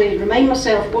actually remind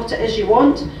myself what it is you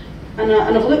want, and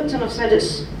I've looked and I've said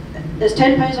it's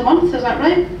 £10 a month, is that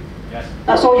right? Yes.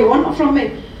 That's all you want from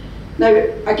me. Now,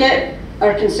 I get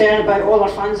our concern about all our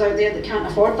fans out there that can't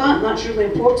afford that, and that's really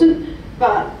important,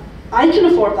 but I can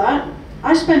afford that.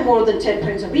 I spend more than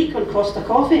 £10 a week on Costa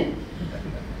Coffee.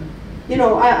 You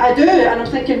know, I do, and I'm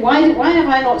thinking, why have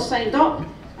I not signed up?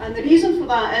 And the reason for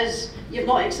that is you've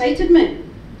not excited me.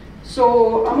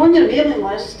 So I'm on your mailing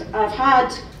list. I've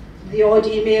had the odd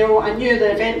email. I knew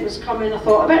the event was coming. I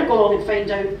thought I better go along and find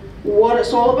out what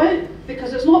it's all about,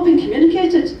 because it's not been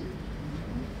communicated.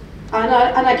 And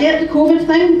I get the COVID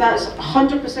thing. That's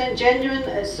 100% genuine.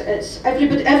 It's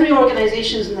everybody, every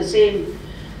organisation's in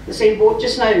the same boat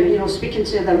just now. You know, speaking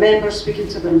to their members, speaking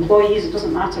to their employees. It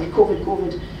doesn't matter.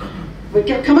 COVID. We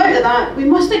come out of that. We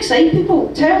must excite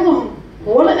people. Tell them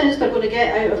what it is they're going to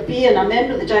get out of being a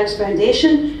member of the Jags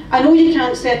Foundation. I know you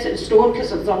can't set it in stone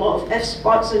because there's a lot of ifs,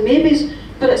 buts and maybes,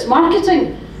 but it's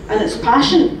marketing and it's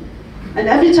passion. And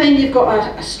every time you've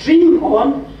got a stream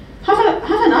on, have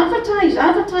an advertise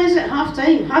at half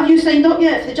time. Have you signed up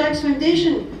yet for the Jags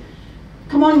Foundation?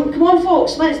 Come on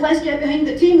folks, let's get behind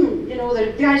the team. You know,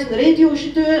 the guys on the radio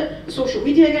should do it, the social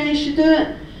media guys should do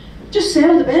it. Just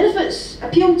sell the benefits,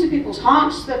 appeal to people's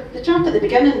hearts. The chap at the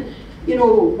beginning, you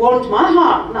know, warmed my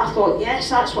heart, and I thought, yes,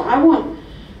 that's what I want.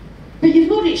 But you've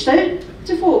not reached out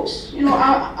to folks. You know,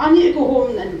 I need to go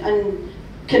home and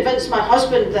convince my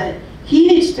husband that he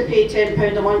needs to pay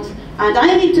 £10 a month, and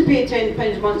I need to pay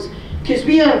 £10 a month, because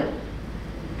we are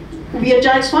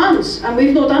Jags fans, and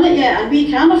we've not done it yet, and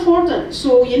we can afford it.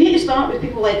 So you need to start with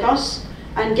people like us,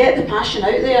 and get the passion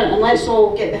out there, and let's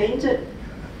all get behind it.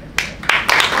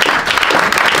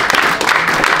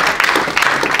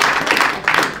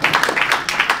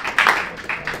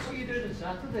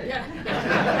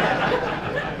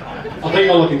 I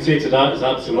think all I can say to that is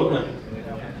absolutely.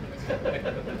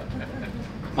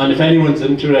 And if anyone's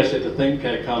interested, I think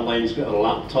Caroline's got a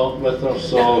laptop with her,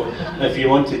 so if you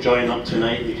want to join up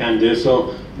tonight, you can do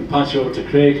so. I'll pass you over to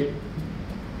Craig.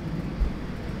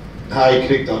 Hi,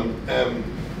 Craig Dunn.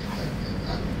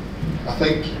 I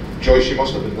think, Joyce, you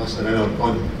must have been listening in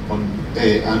on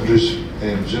Andrew's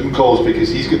Zoom calls, because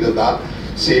he's got that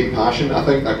same passion. I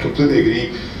think I completely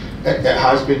agree. It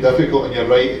has been difficult, and you're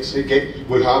right.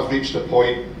 We have reached a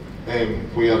point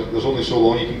where there's only so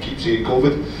long you can keep saying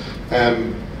COVID.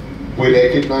 We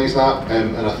recognise that,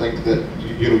 and I think that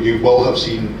you will have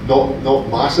seen, not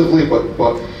massively,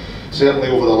 but certainly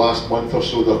over the last month or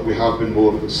so, that we have been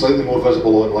slightly more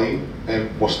visible online.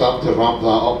 We're starting to ramp that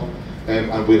up,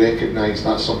 and we recognise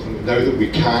that's something now that we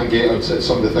can get into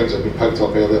some of the things that have been picked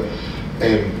up earlier.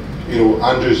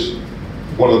 Andrew's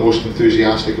one of the most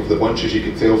enthusiastic of the bunch, as you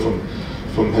can tell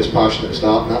from his passion at the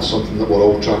start, and that's something that we're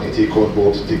all trying to take on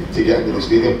board to get into the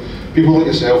stadium. People like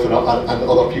yourself and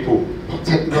other people,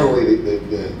 particularly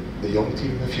the young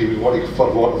team, if you want to, for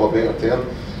want of a better term,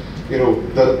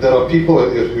 there are people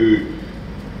out there who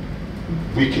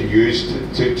we can use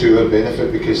to our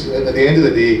benefit, because at the end of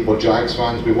the day, we're Jags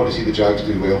fans. We want to see the Jags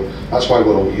do well. That's why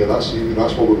we're all here. That's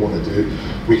what we want to do.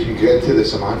 We can get into the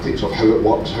semantics of how it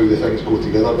works, how the things go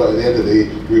together, but at the end of the day,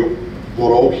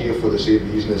 we're all here for the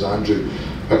same reason as Andrew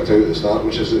picked out at the start,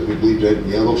 which is that we bleed red and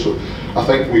yellow. So I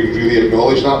think we really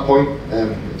acknowledge that point.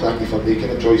 Thank you for making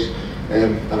it, Joyce.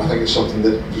 And I think it's something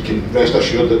that you can rest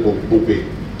assured that we'll be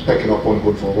picking up on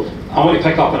going forward. I want to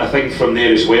pick up, and I think from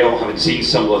there as well, having seen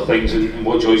similar things in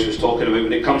what Joyce was talking about,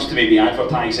 when it comes to maybe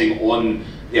advertising on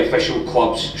the official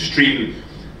club's stream,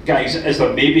 guys, is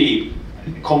there maybe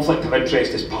conflict of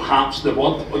interest is perhaps the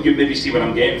word, or you maybe see where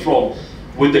I'm getting from?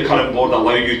 Would the current board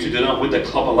allow you to do that? Would the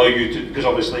club allow you to, because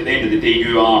obviously at the end of the day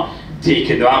you are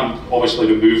taking, I'm obviously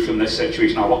removed from this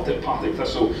situation. I worked at Partick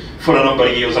Thistle for a number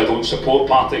of years. I don't support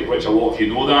Partick, which a lot of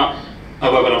you know that.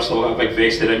 However, I've still got a big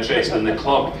vested interest in the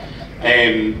club.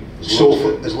 As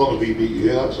long as we beat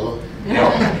you, that's all.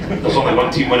 Yeah, there's only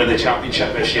one team winning the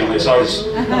championship this year, and it's us.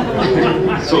 So,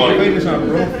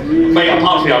 but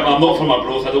apart from that, I'm not from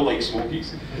Arbroath, I don't like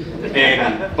smokies.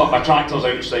 But my tractor's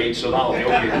outside, so that'll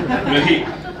help you.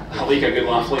 I like a good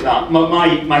laugh like that.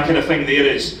 My kind of thing there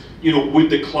is, would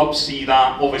the club see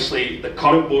that? Obviously, the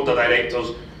current board of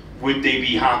directors, would they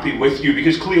be happy with you?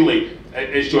 Because clearly,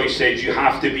 as Joyce said, you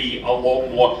have to be a lot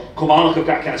more. Kilmarnock have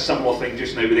got a kind of similar thing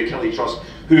just now with the Kelly Trust,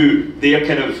 who their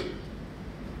kind of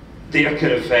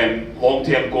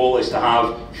long-term goal is to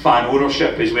have fan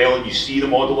ownership as well, and you see the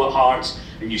model at Hearts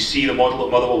and you see the model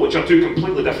at Motherwell, which are two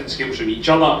completely different scales from each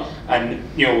other. And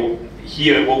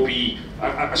here it will be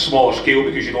a smaller scale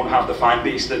because you don't have the fan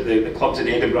base that the clubs in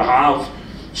Edinburgh have.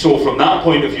 So from that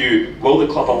point of view, will the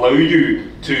club allow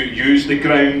you to use the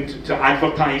ground, to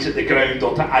advertise at the ground,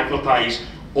 or to advertise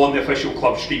on the official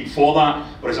club stream for that?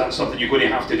 Or is that something you're going to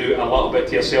have to do a little bit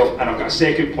to yourself? And I've got a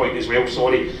second point as well,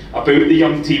 sorry, about the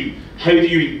young team. How do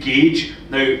you engage?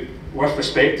 Now, with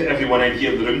respect to everyone in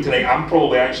here in the room tonight, I'm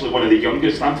probably actually one of the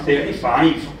youngest. I'm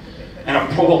 35, and I'm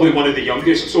probably one of the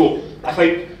youngest. So I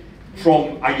think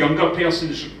from a younger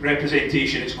person's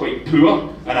representation, it's quite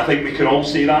poor, and I think we can all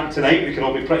say that tonight. We can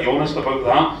all be pretty honest about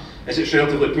that. it's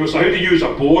relatively poor. So how do you as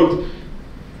a board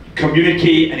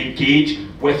communicate and engage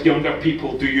with younger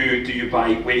people? Do you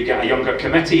by way you get a younger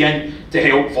committee in to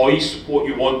help voice what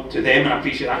you want to them? And I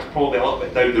appreciate that's probably a little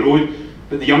bit down the road,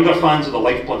 but the younger fans are the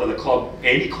lifeblood of the club.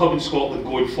 Any club in Scotland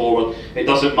going forward, it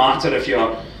doesn't matter if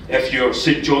you're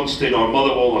St Johnstone or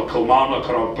Motherwell or Kilmarnock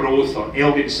or Arbroath or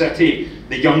Elgin City,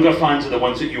 the younger fans are the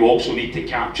ones that you also need to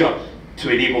capture to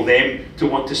enable them to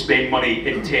want to spend money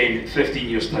in 10, 15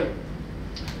 years' time.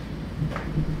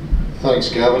 Thanks,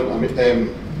 Gavin. I mean,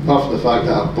 apart from the fact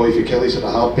that I'm boy for Kelly's in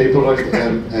a hard paper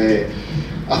round,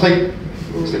 I think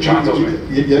it's the chapters,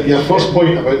 your first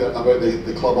point about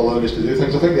the club allowing us to do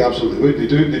things, I think they absolutely would. They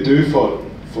do for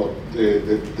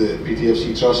the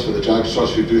PTFC Trust, for the Jags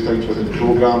Trust, who do things within the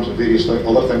programmes and various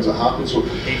other things that happen. So,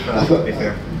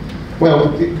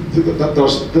 well,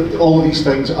 there's all of these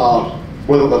things are,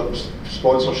 whether they're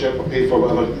sponsorship or paid for,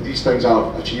 whatever, these things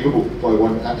are achievable by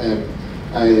one.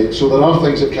 So there are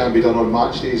things that can be done on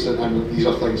match days, and these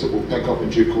are things that we'll pick up in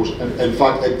due course. And in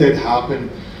fact, it did happen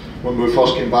when we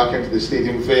first came back into the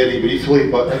stadium very briefly,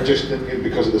 but it just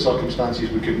because of the circumstances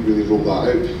we couldn't really roll that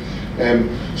out.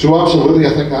 So absolutely,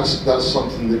 I think that's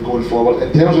something that going forward,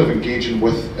 in terms of engaging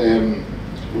with the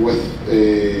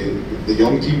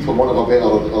young team, for want of a better,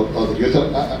 or the youth,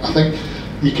 I think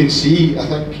you can see, I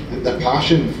think the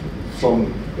passion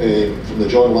from the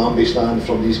John Lambie stand,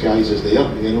 from these guys is there.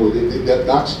 You know,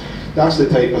 that's the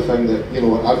type of thing that, you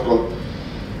know, I've got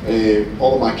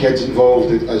all of my kids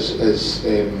involved as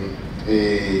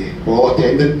ball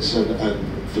attendants and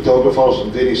photographers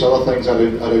and various other things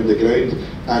around the ground,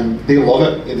 and they love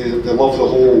it. They love the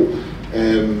whole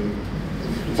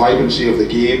vibrancy of the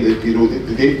game. That, you know,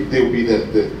 they'll be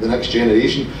the next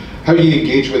generation. How you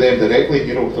engage with them directly,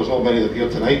 you know, there's not many of them here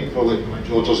tonight. Probably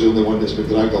George is the only one that's been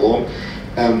dragged along.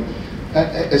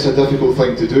 It's a difficult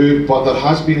thing to do, but there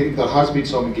has been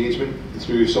some engagement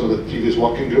through some of the previous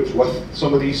working groups with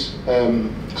some of these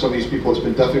people. It's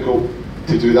been difficult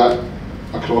to do that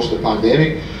across the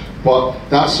pandemic, but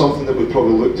that's something that we'd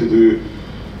probably look to do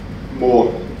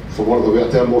more, for want of a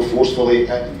better term, more forcefully.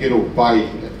 You know, by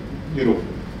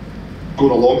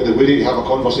going along to the way to have a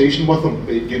conversation with them.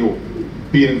 You know,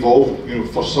 being involved. You know,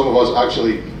 for some of us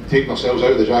actually taking ourselves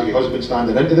out of the Jaggy Husband stand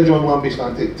and into the John Lambie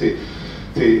stand to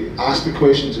ask the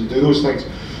questions and do those things.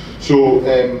 So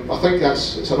I think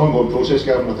it's an ongoing process,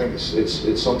 Gavin. I think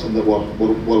it's something that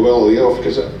we're well aware of,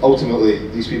 because ultimately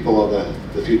these people are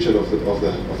the future of the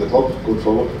club going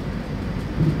forward.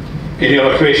 Any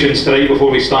other questions tonight before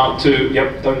we start to,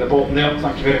 yep, down the bottom there?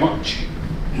 Thank you very much.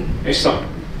 Yes, sir.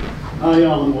 Hi,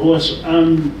 Alan Wallace.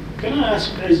 Can I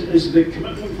ask, is the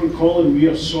commitment from Colin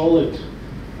Weir solid?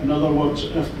 In other words,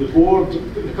 if the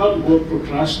current board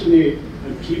procrastinate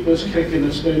and keep us kicking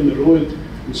us down the road,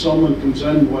 and someone comes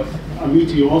in with a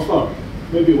meaty offer,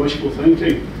 maybe wishful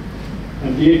thinking,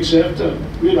 and they accept it,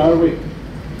 where are we?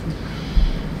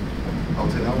 I'll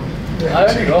take that one.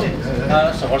 There you go.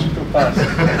 That's a hospital pass.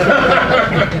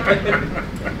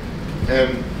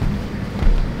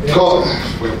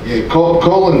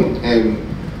 Colin,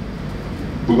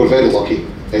 we were very lucky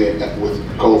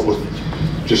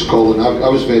with just Colin. I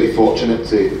was very fortunate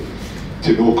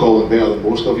to know Colin better than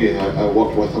most of you. I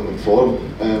worked with him and for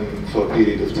him for a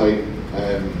period of time,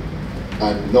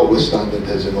 and notwithstanding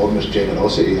his enormous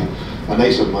generosity, a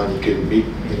nicer man you couldn't meet.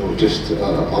 You know, just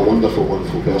a wonderful,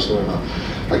 wonderful person, and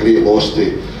a great loss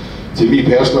to me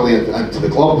personally and to the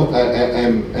club.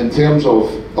 In terms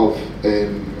of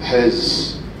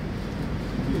his,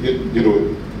 you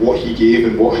know, what he gave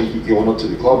and what he honoured to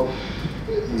the club,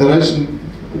 there isn't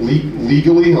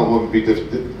legally,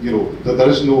 you know, there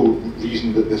is no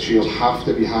reason that the shares have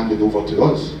to be handed over to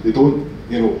us. They don't,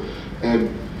 you know.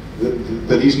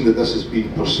 The reason that this is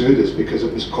being pursued is because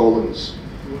it was Colin's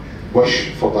wish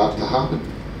for that to happen,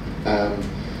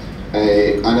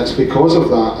 and it's because of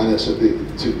that, and it's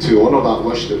to honour that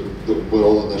wish that we're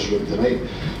all in this room tonight.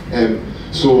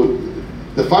 So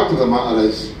the fact of the matter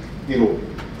is, you know,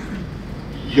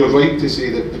 you're right to say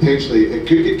that potentially it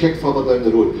could get kicked further down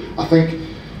the road. I think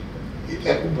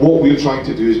what we're trying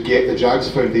to do is get the Jags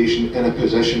Foundation in a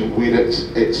position where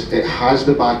it has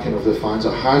the backing of the fans,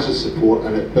 it has the support,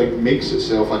 and it makes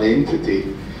itself an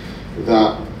entity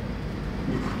that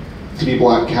Three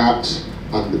Black Cats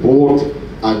and the board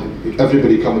and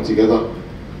everybody coming together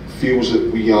feels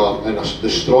that we are in the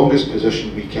strongest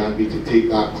position we can be to take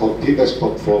this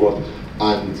club forward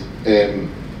and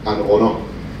honour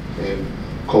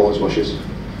Colin's wishes.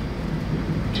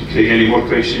 Craig, any more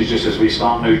questions just as we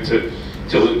start now to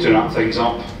look to wrap things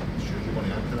up?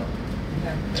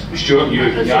 Stuart, you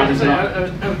added to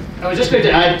that? I was just going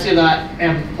to add to that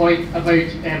point about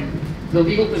the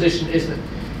legal position is that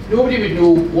nobody would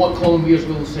know what Colin Weir's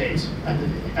will says, and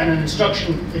an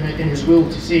instruction in his will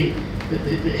to say that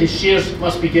his shares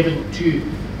must be given to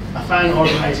a fan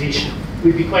organisation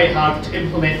would be quite hard to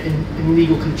implement in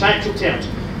legal contractual terms.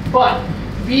 But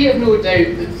we have no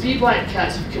doubt that Three Black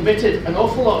Cats have committed an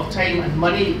awful lot of time and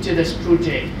money to this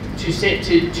project,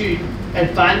 to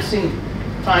advancing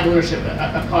fan ownership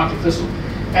at Park of Thistle.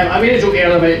 I made a joke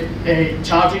earlier about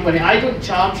charging money. I don't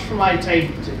charge for my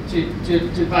time to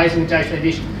advising the Jags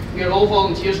Foundation. We are all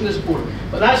volunteers in this board.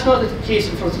 But that's not the case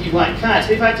for Three Black Cats.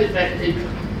 They've had to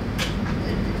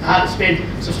spend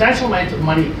a substantial amount of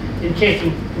money in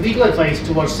getting legal advice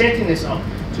towards setting this up,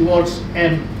 towards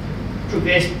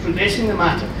progressing the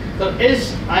matter. There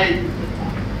is,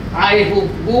 I will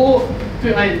go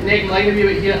put my neck in line with you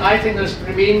here. I think there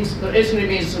remains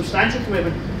a substantial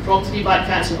commitment from Three Black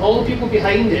Cats and all the people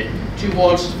behind it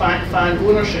towards fan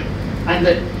ownership, and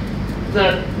that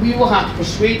we will have to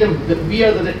persuade them that we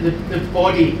are the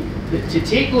body to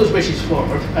take those wishes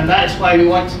forward, and that's why we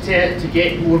want to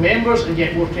get more members and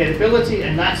get more credibility,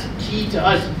 and that's key to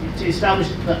us to establish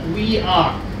that we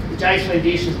are the Jags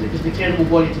Foundation is the credible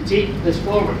body to take this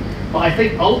forward. But I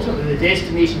think ultimately the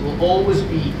destination will always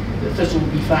be that Thistle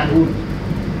will be fan owned.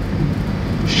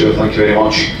 Stuart, thank you very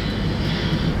much.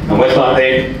 And with that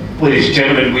then, ladies and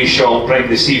gentlemen, we shall bring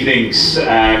this evening's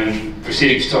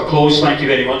proceedings to a close. Thank you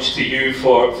very much to you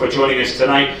for joining us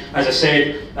tonight. As I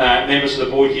said, members of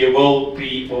the board here will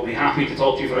be happy to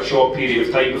talk to you for a short period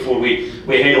of time before we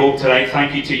head home tonight.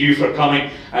 Thank you to you for coming.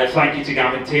 Thank you to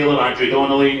Gavin Taylor, Andrew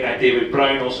Donnelly, David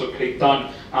Brown, also Craig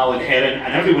Dunn, Alan Heron,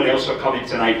 and everyone else for coming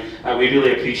tonight. We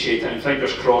really appreciate it, and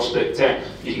fingers crossed that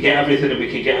you can get everything and we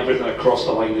can get everything across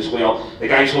the line as well. The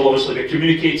guys will obviously be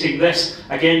communicating this.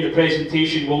 Again, the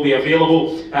presentation will be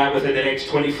available within the next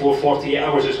 24-48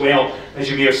 hours as well. As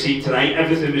you may have seen tonight,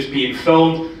 everything is being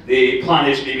filmed. The plan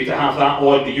is maybe to have that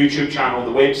on the YouTube channel,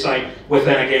 the website,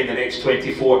 within again the next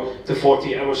 24 to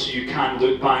 48 hours, so you can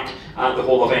look back at the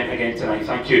whole event again tonight.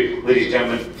 Thank you, ladies and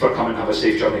gentlemen, for coming. Have a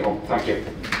safe journey home. Thank you.